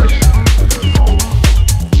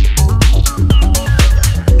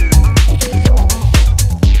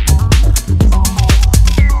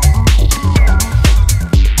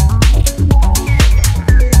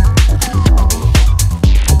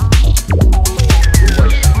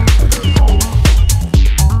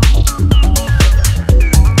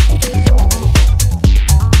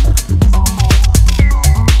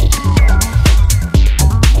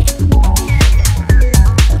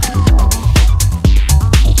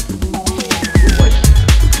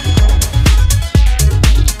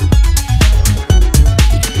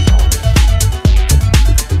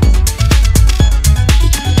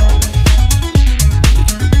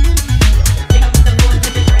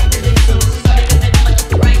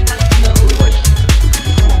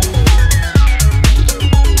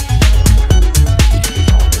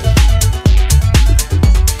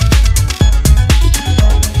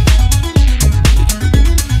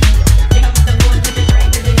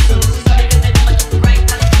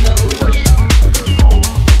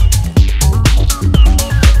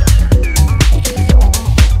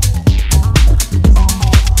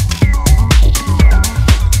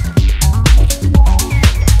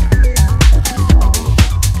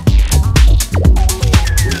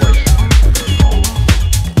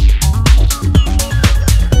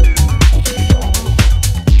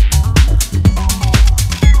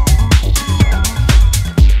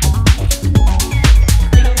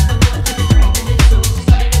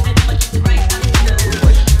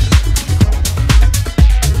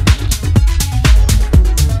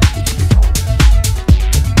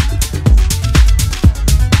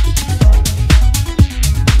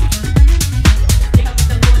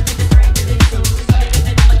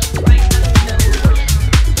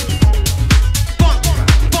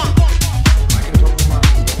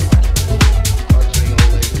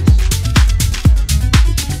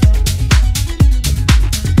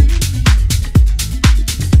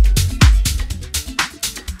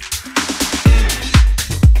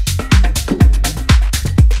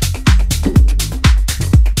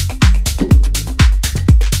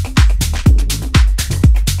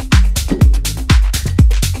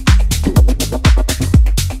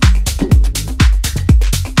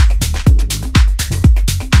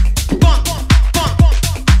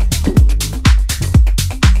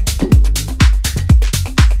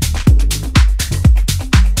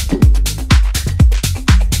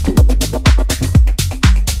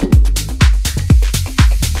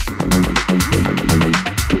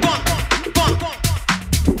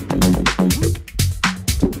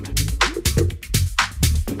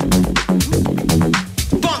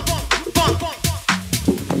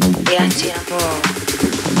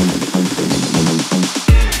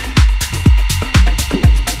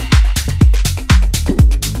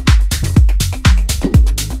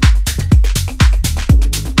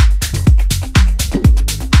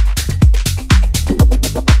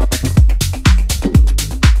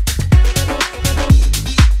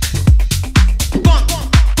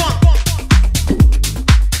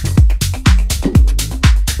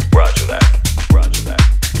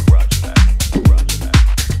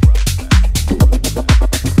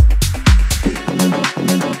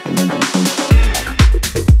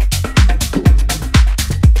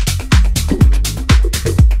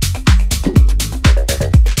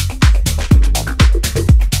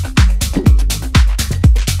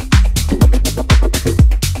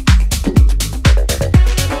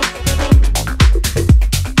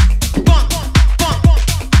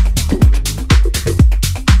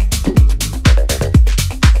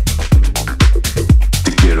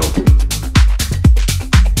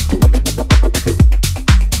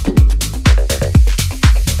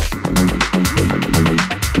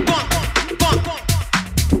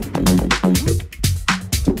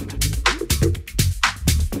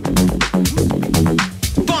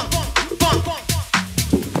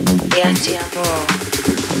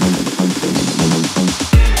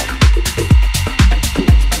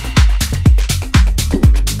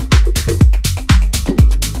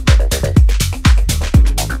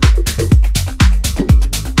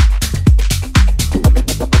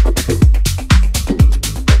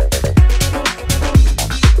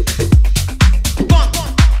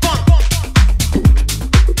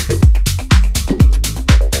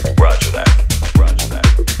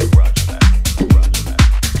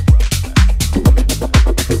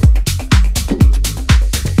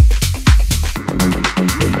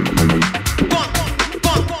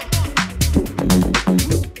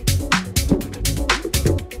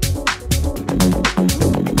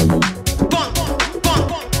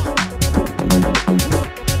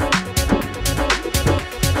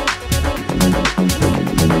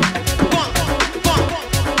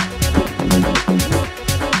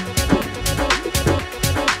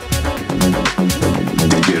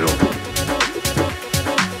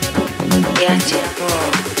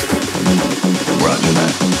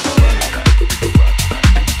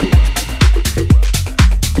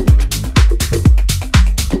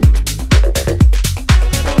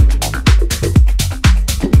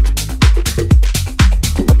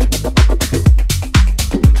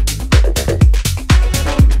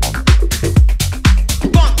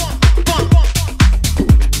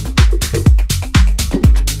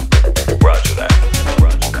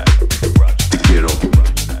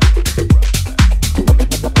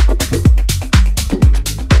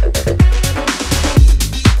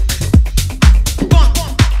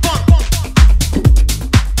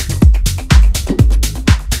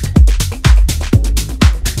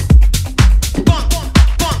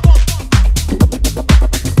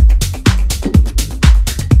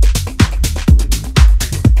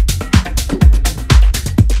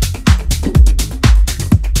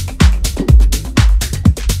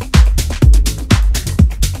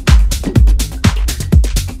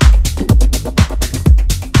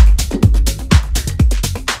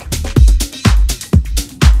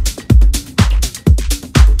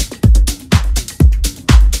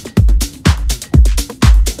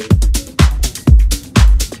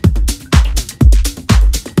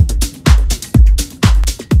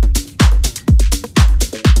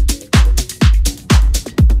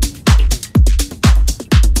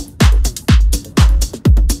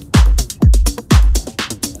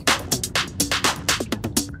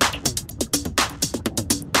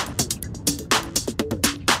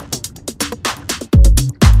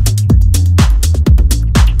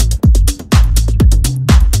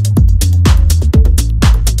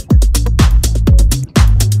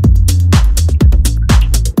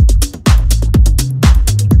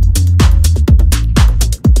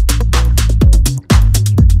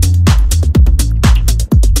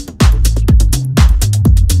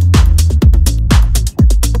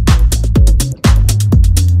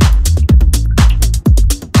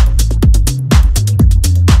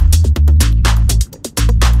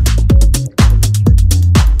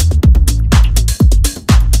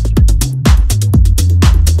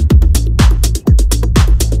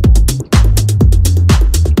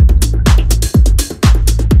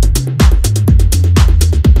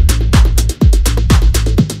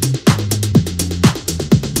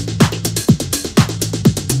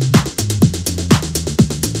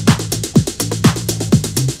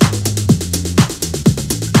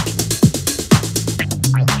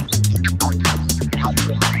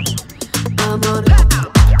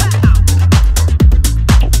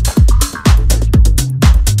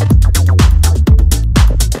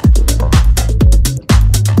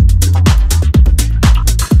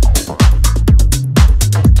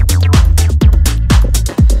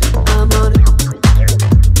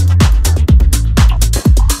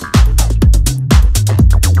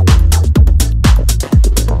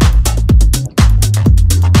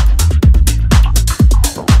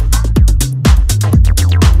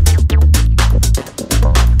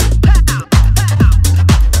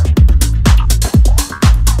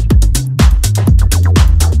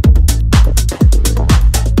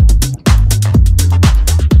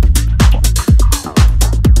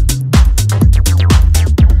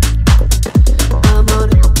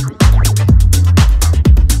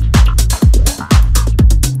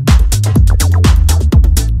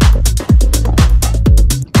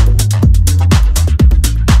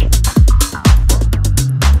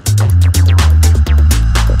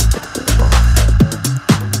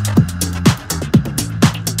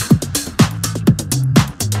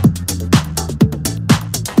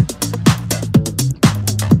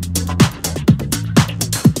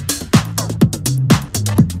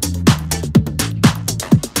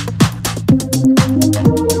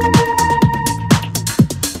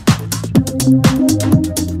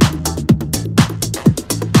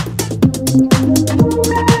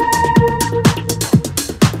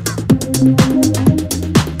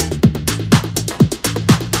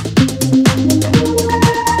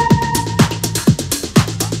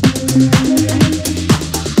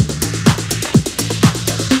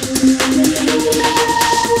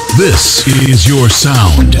 This is your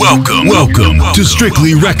sound. Welcome to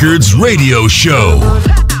Strictly Records Radio Show.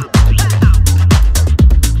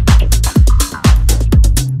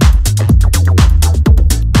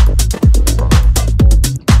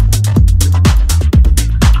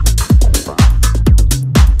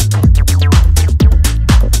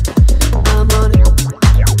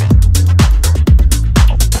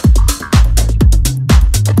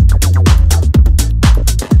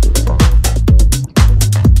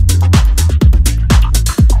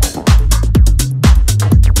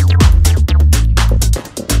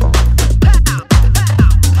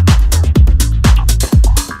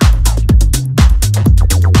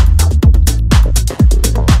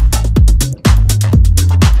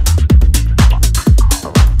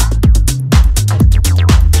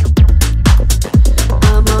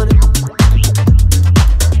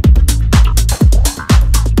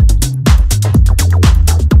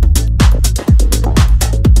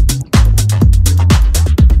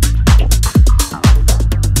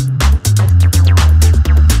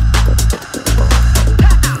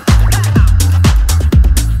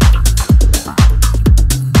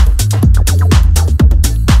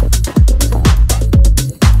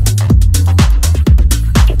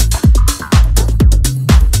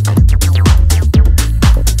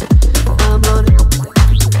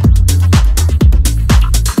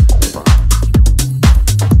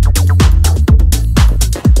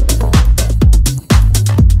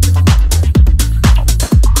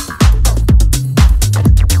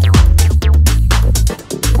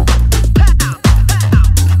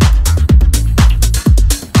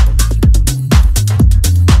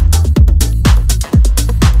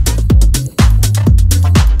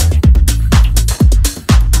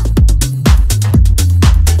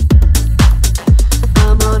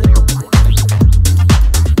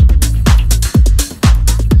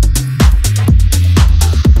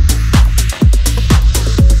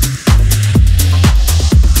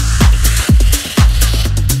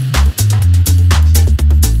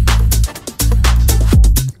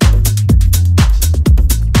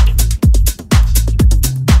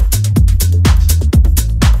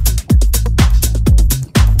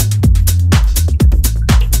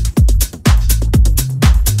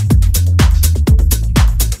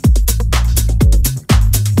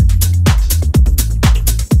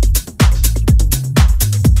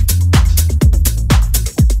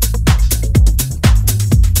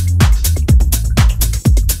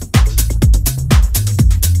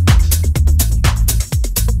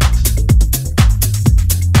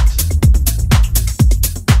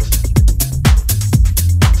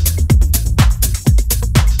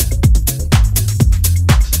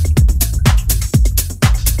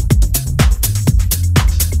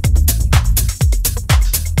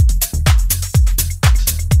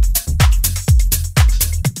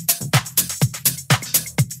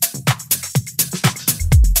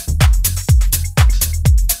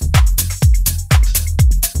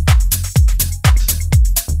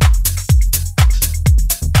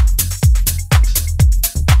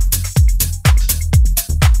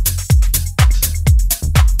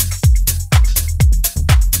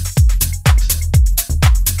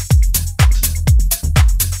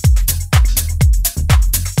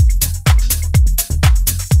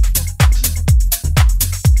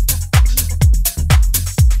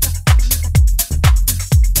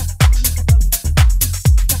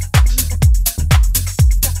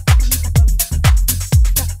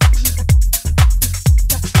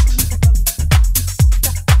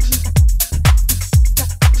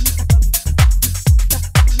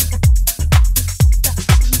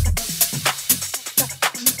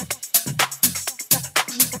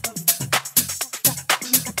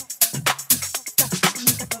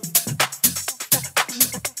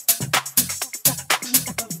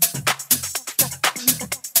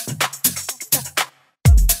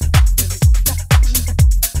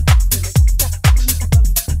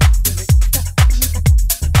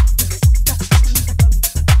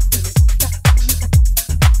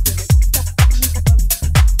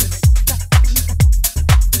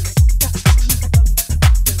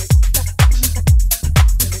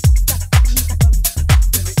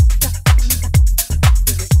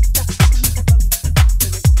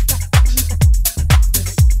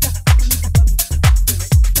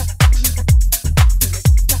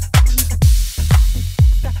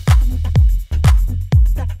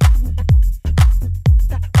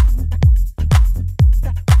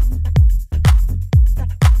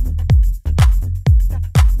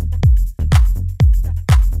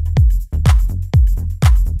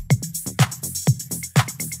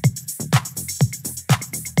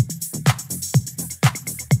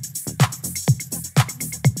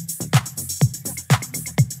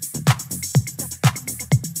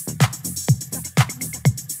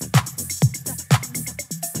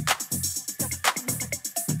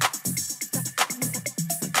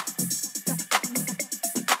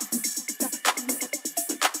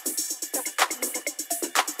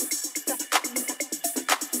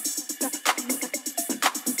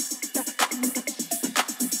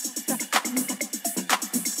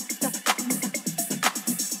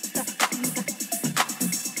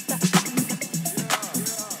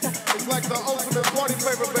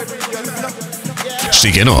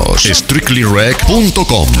 Síguenos,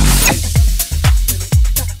 strictlyrec.com.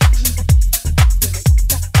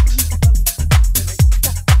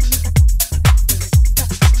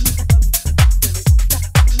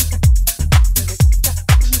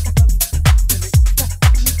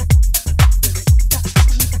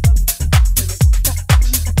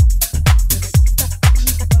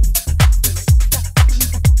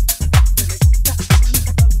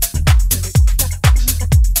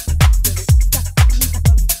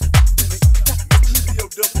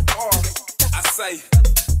 Double R.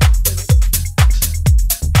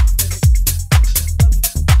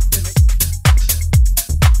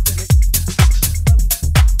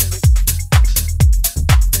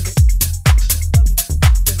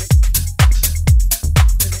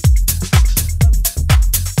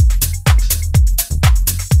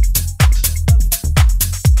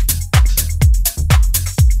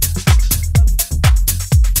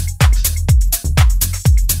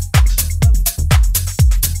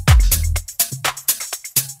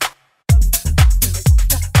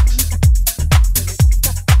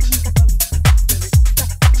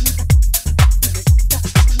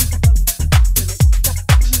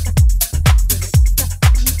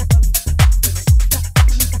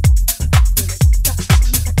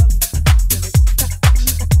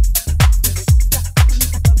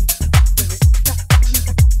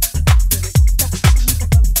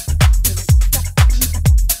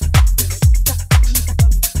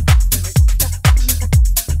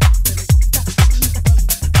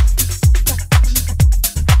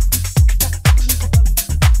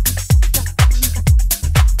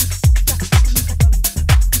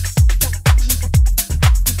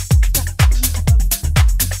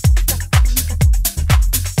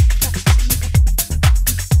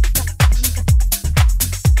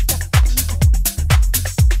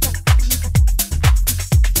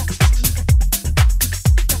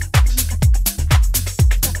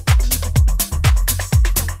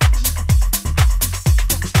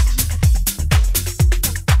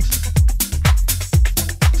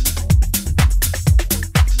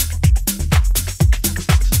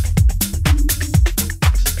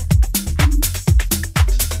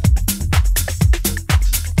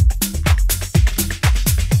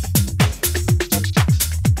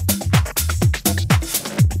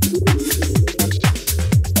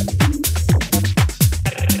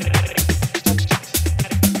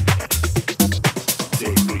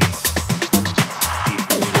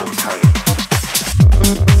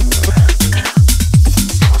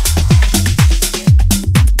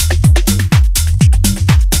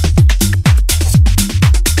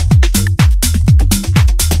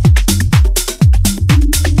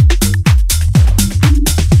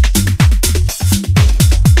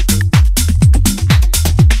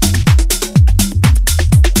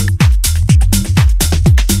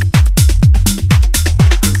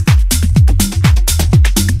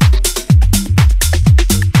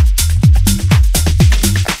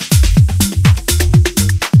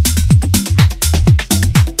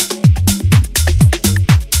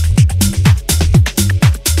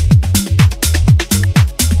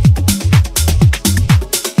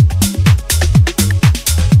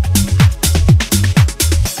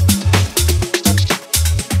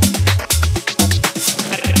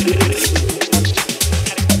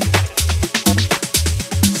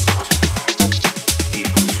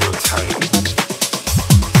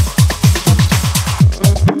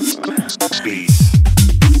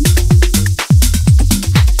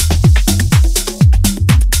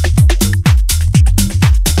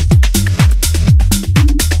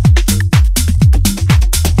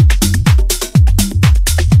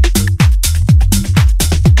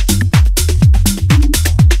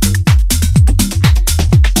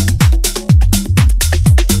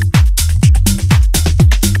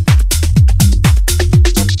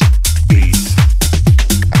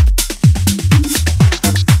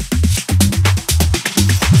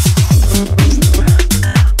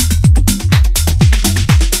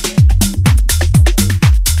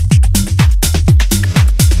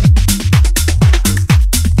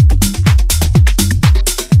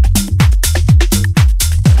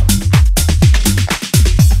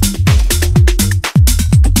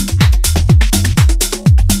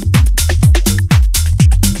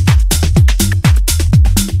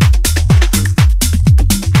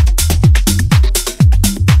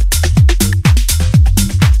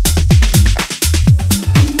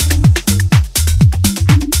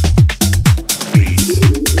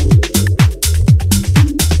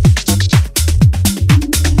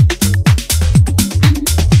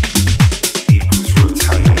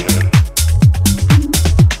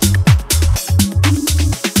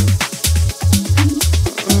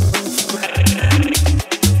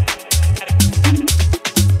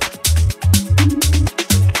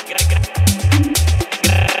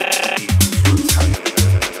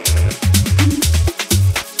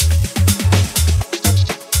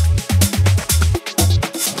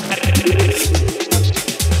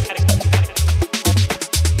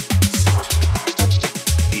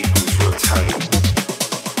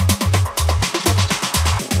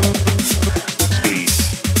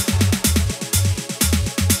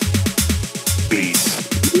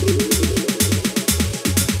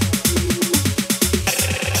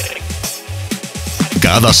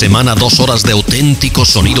 Cada semana 2 horas de auténtico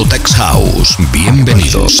sonido Tech House.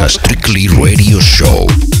 Bienvenidos a Strictly Radio Show.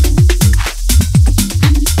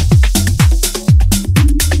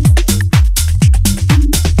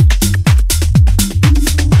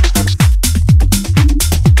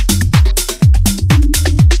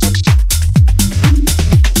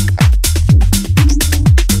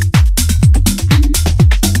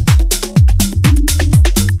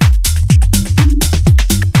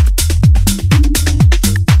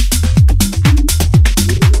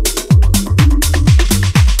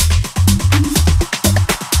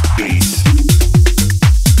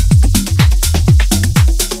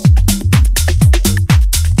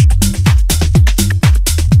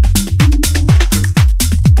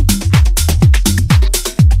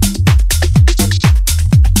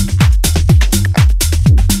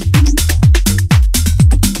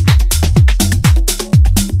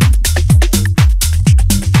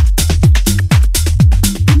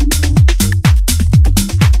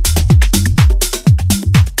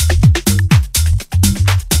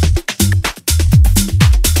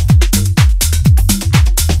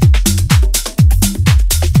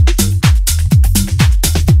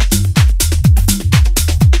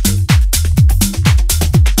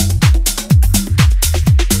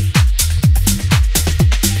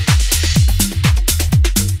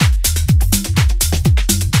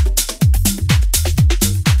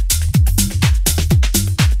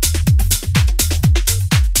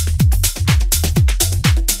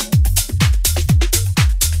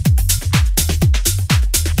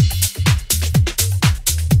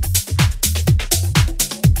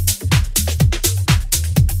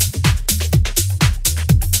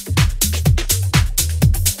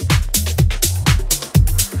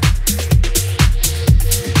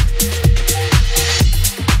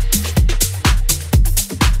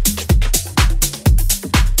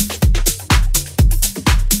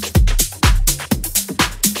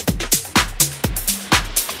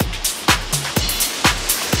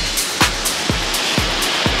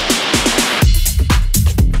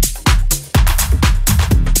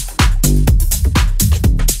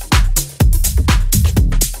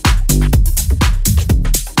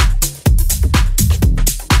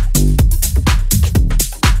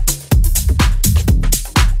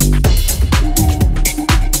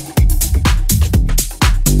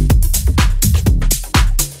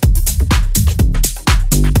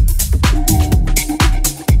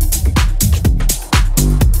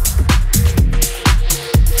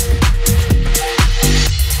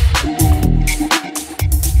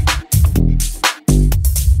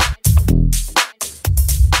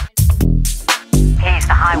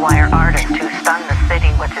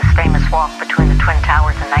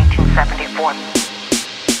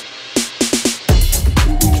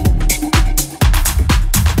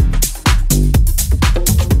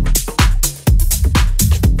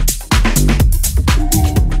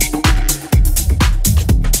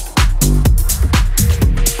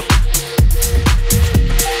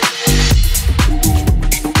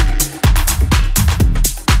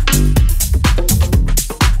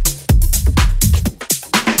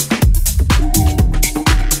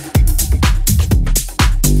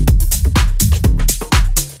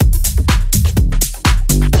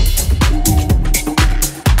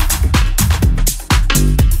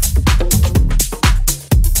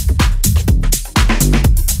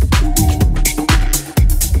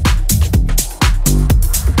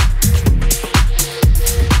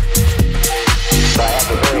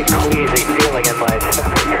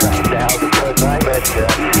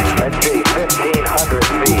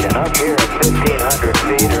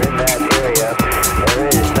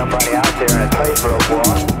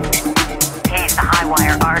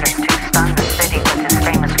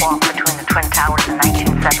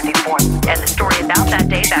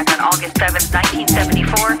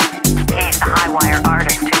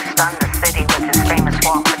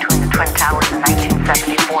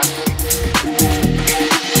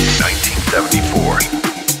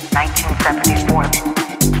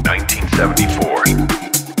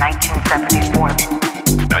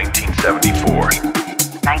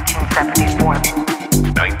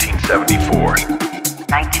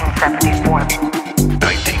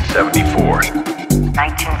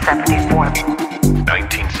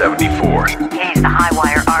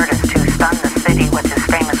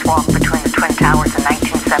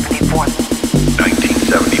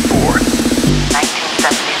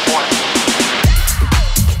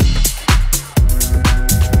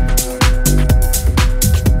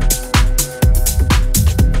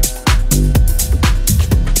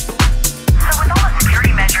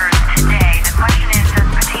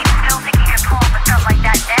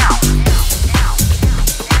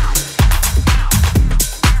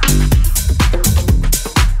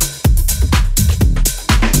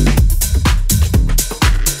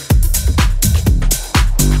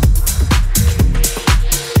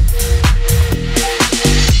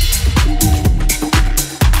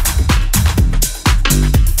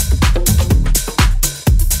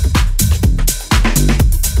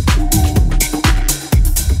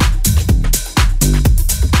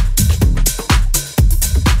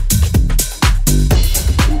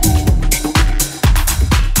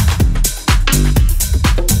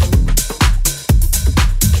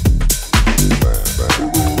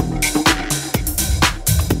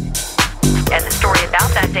 And the story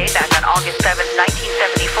about that day, back on August 7,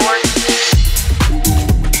 1974.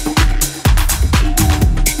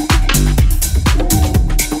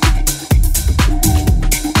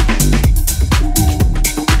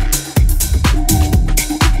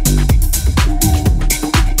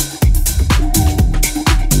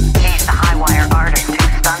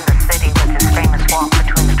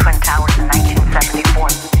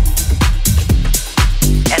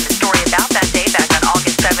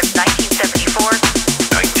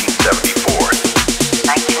 Before.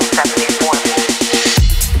 1974.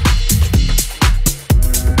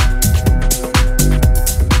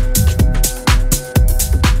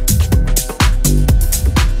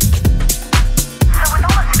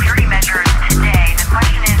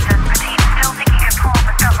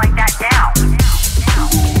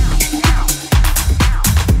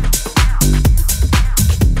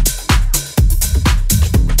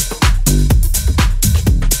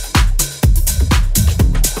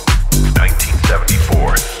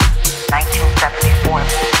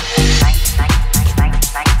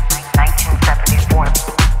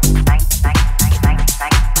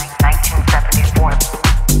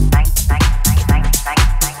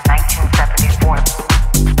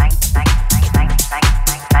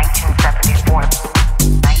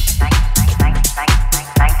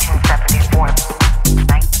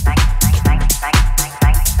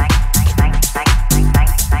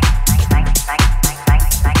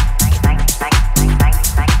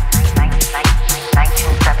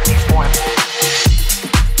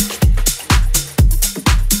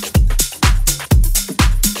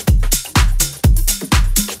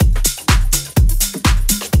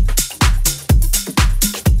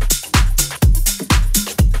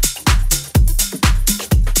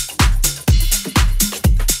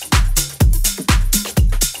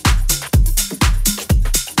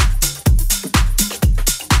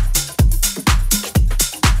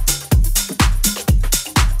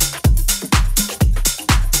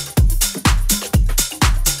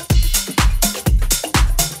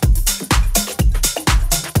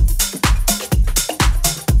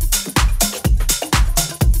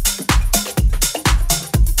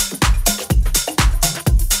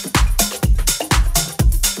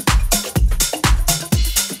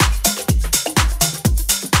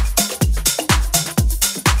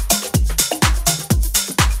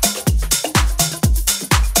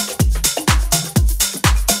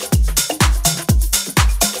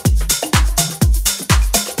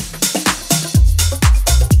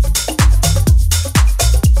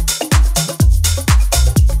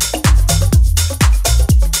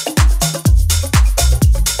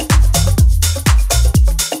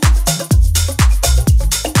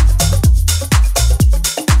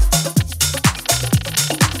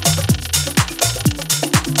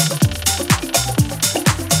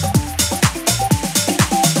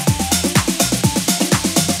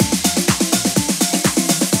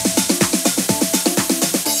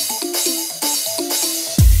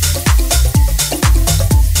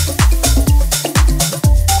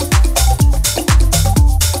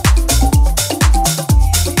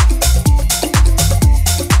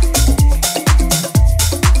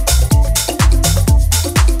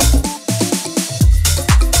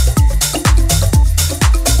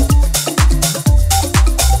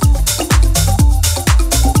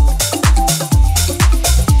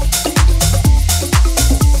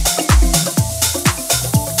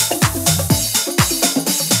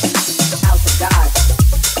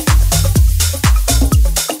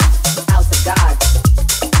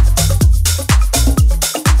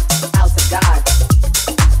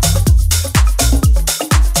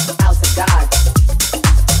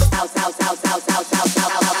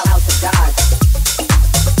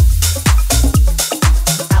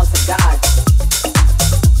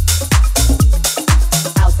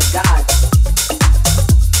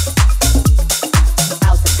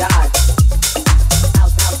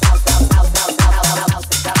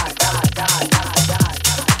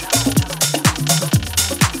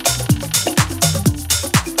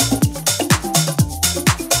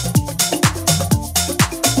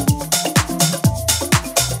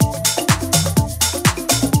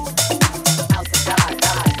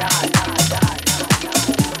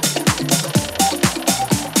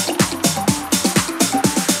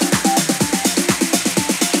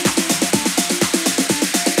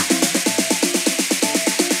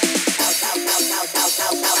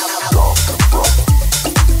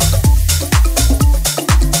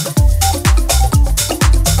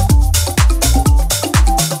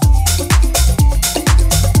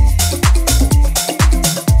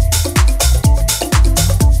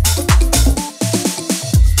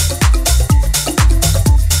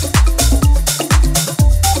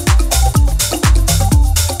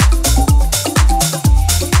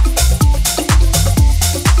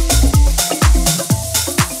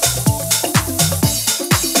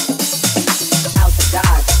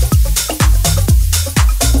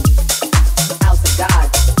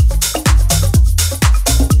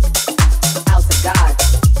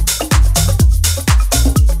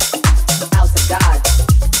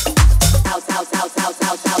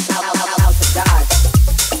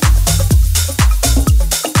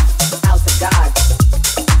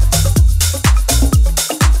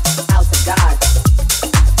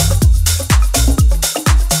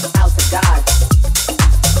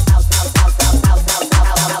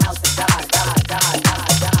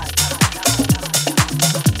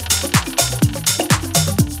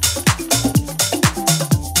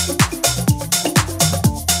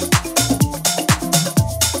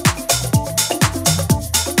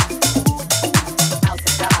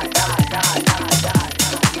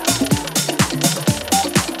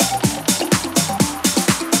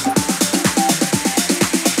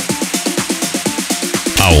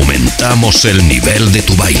 Aumentamos el nivel de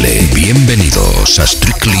tu baile. Bienvenidos a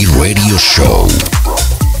Strictly Radio Show.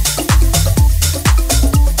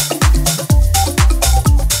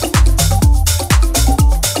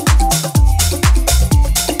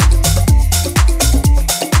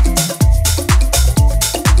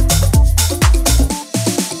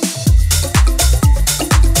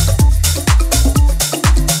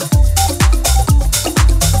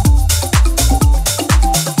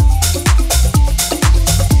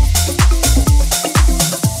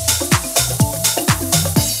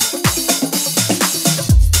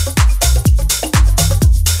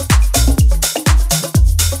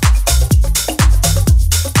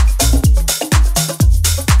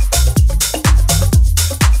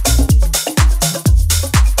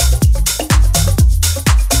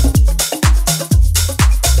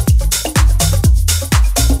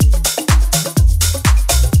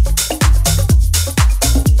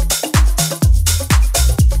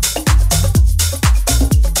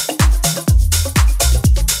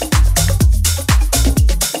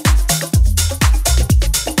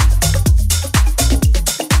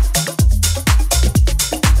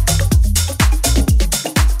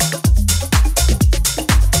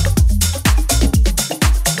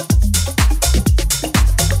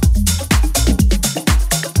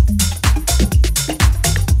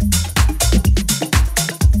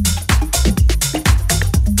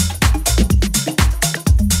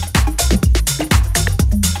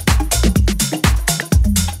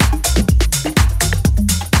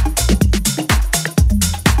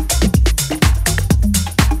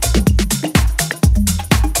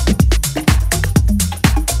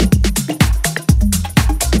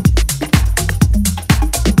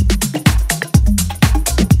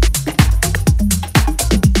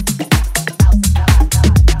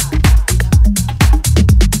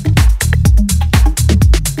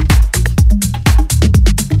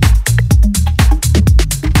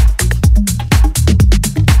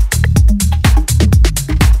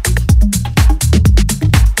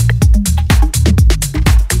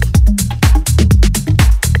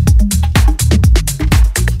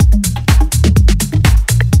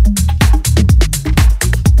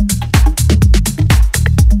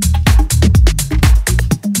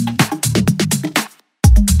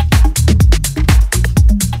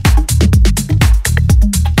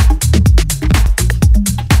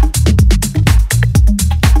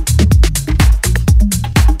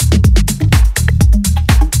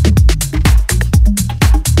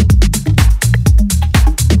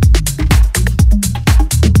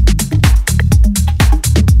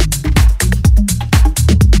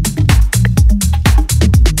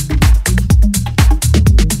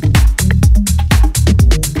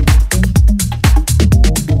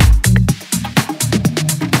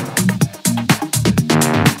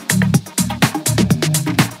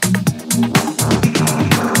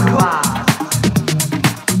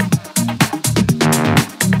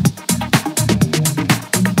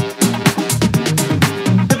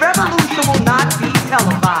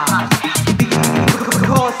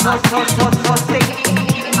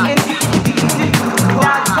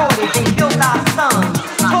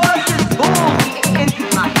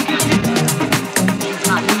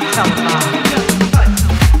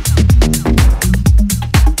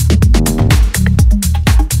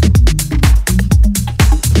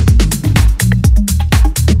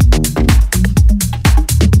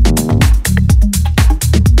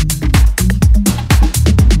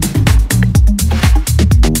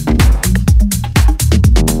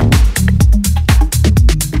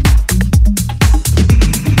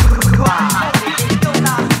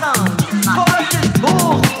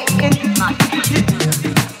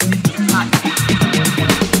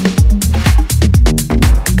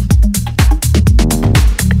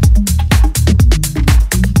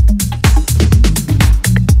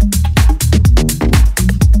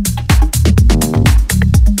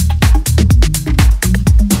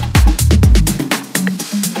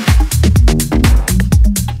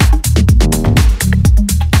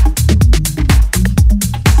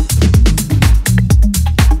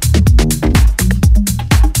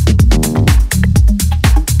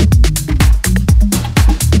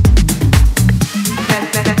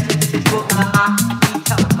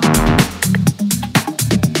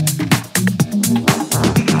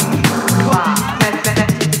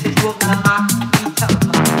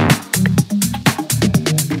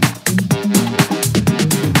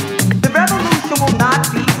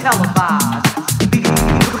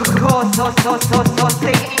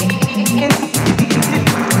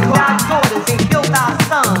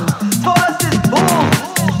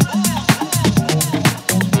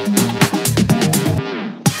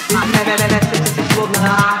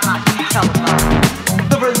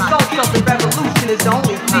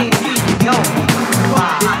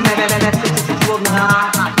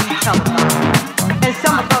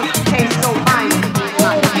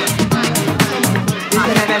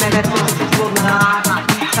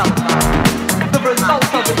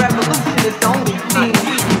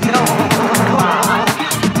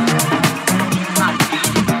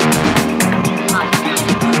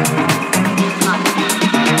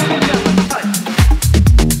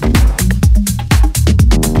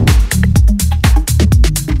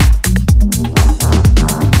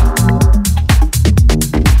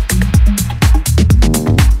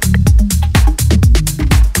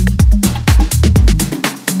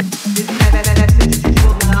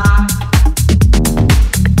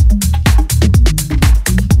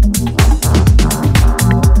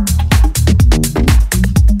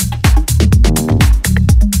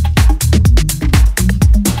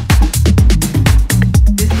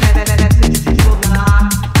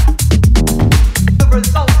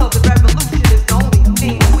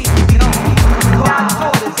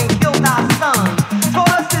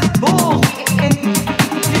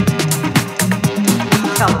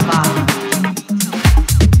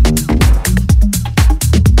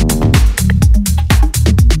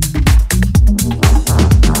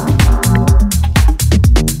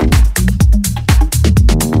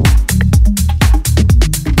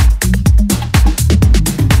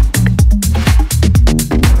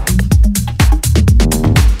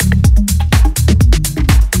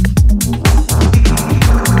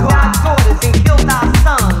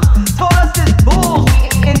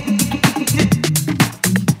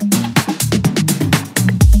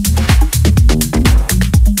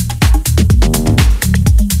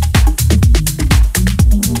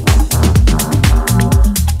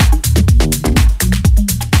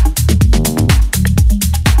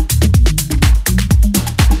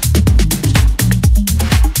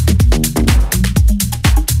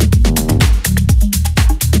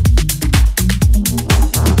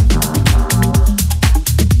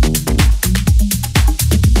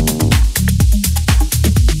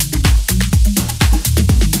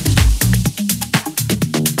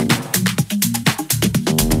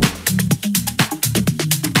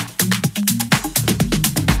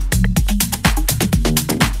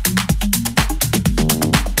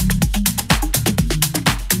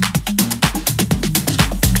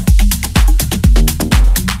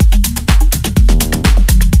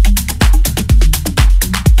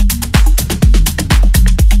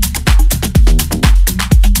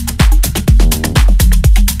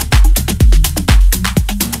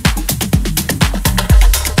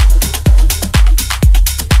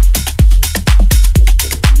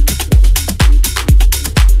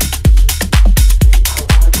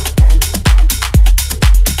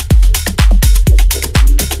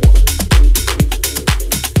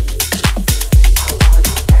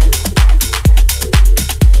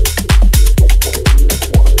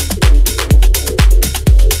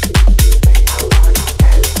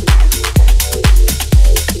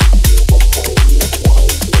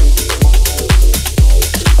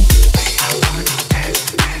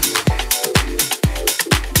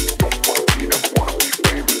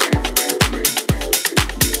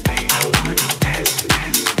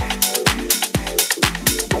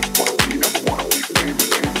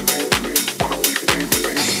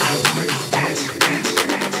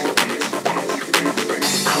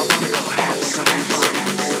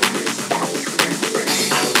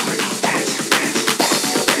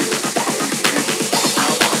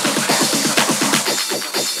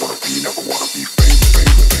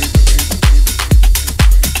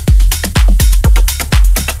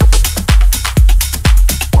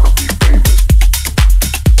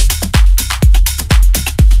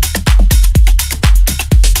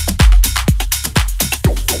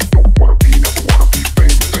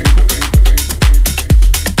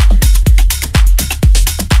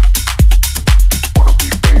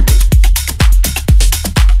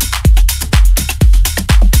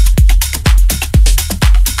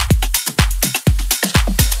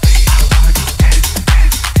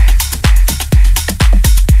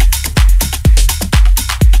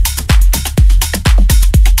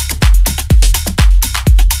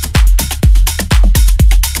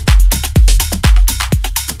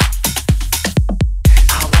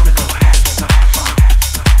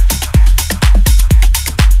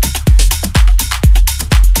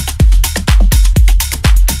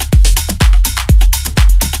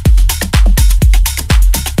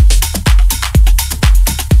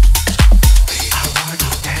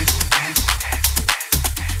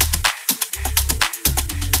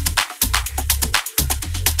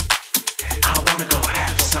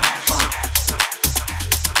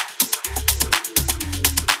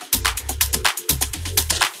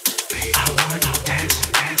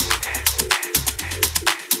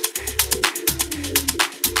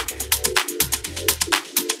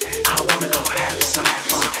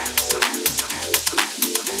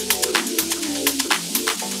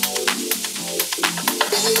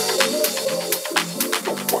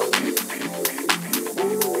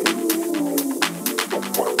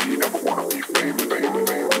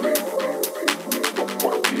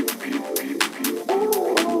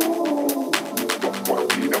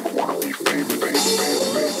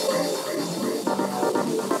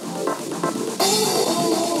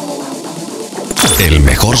 El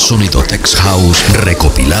mejor sonido Tech House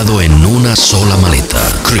recopilado en una sola maleta.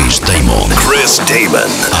 Chris Damon. Chris Damon.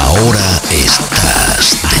 Ahora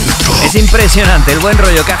estás dentro. Es impresionante el buen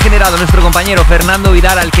rollo que ha generado nuestro compañero Fernando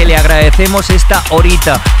Vidal, al que le agradecemos esta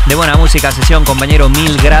horita de buena música sesión. Compañero,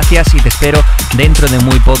 mil gracias y te espero dentro de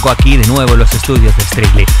muy poco aquí de nuevo en los estudios de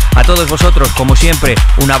Strictly. A todos vosotros, como siempre,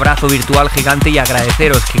 un abrazo virtual gigante y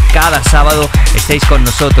agradeceros que cada sábado estéis con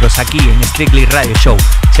nosotros aquí en Strictly Radio Show.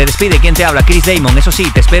 Se despide quien te habla, Chris Damon. Eso sí,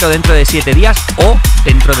 te espero dentro de 7 días o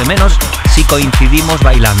dentro de menos si coincidimos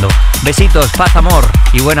bailando. Besitos, paz, amor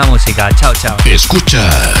y buena música. Chao, chao. Escucha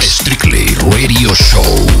Strictly Radio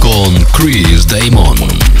Show con Chris Damon.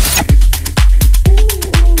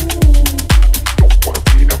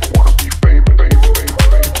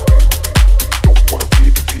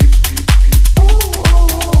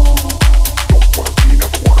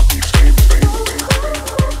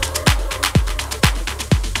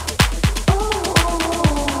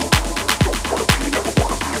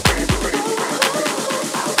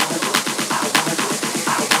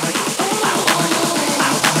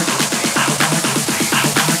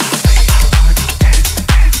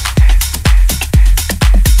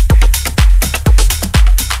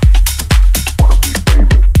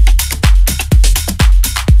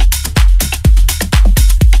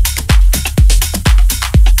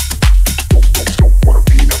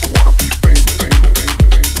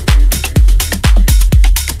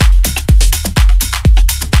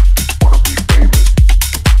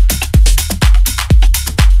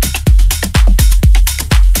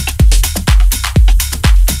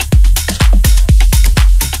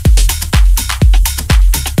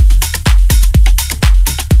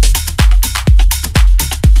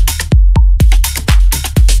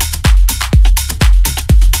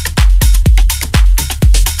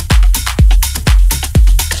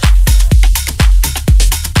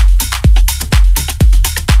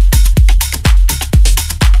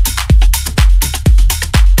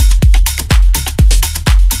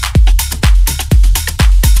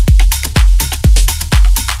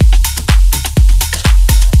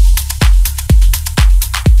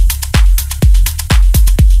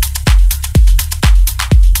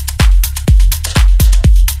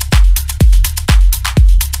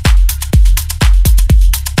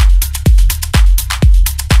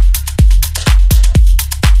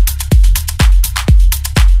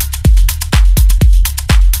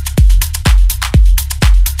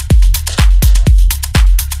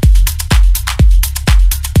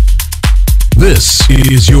 This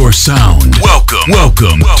is your sound.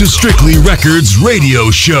 Welcome to Strictly Records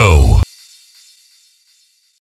Radio Show.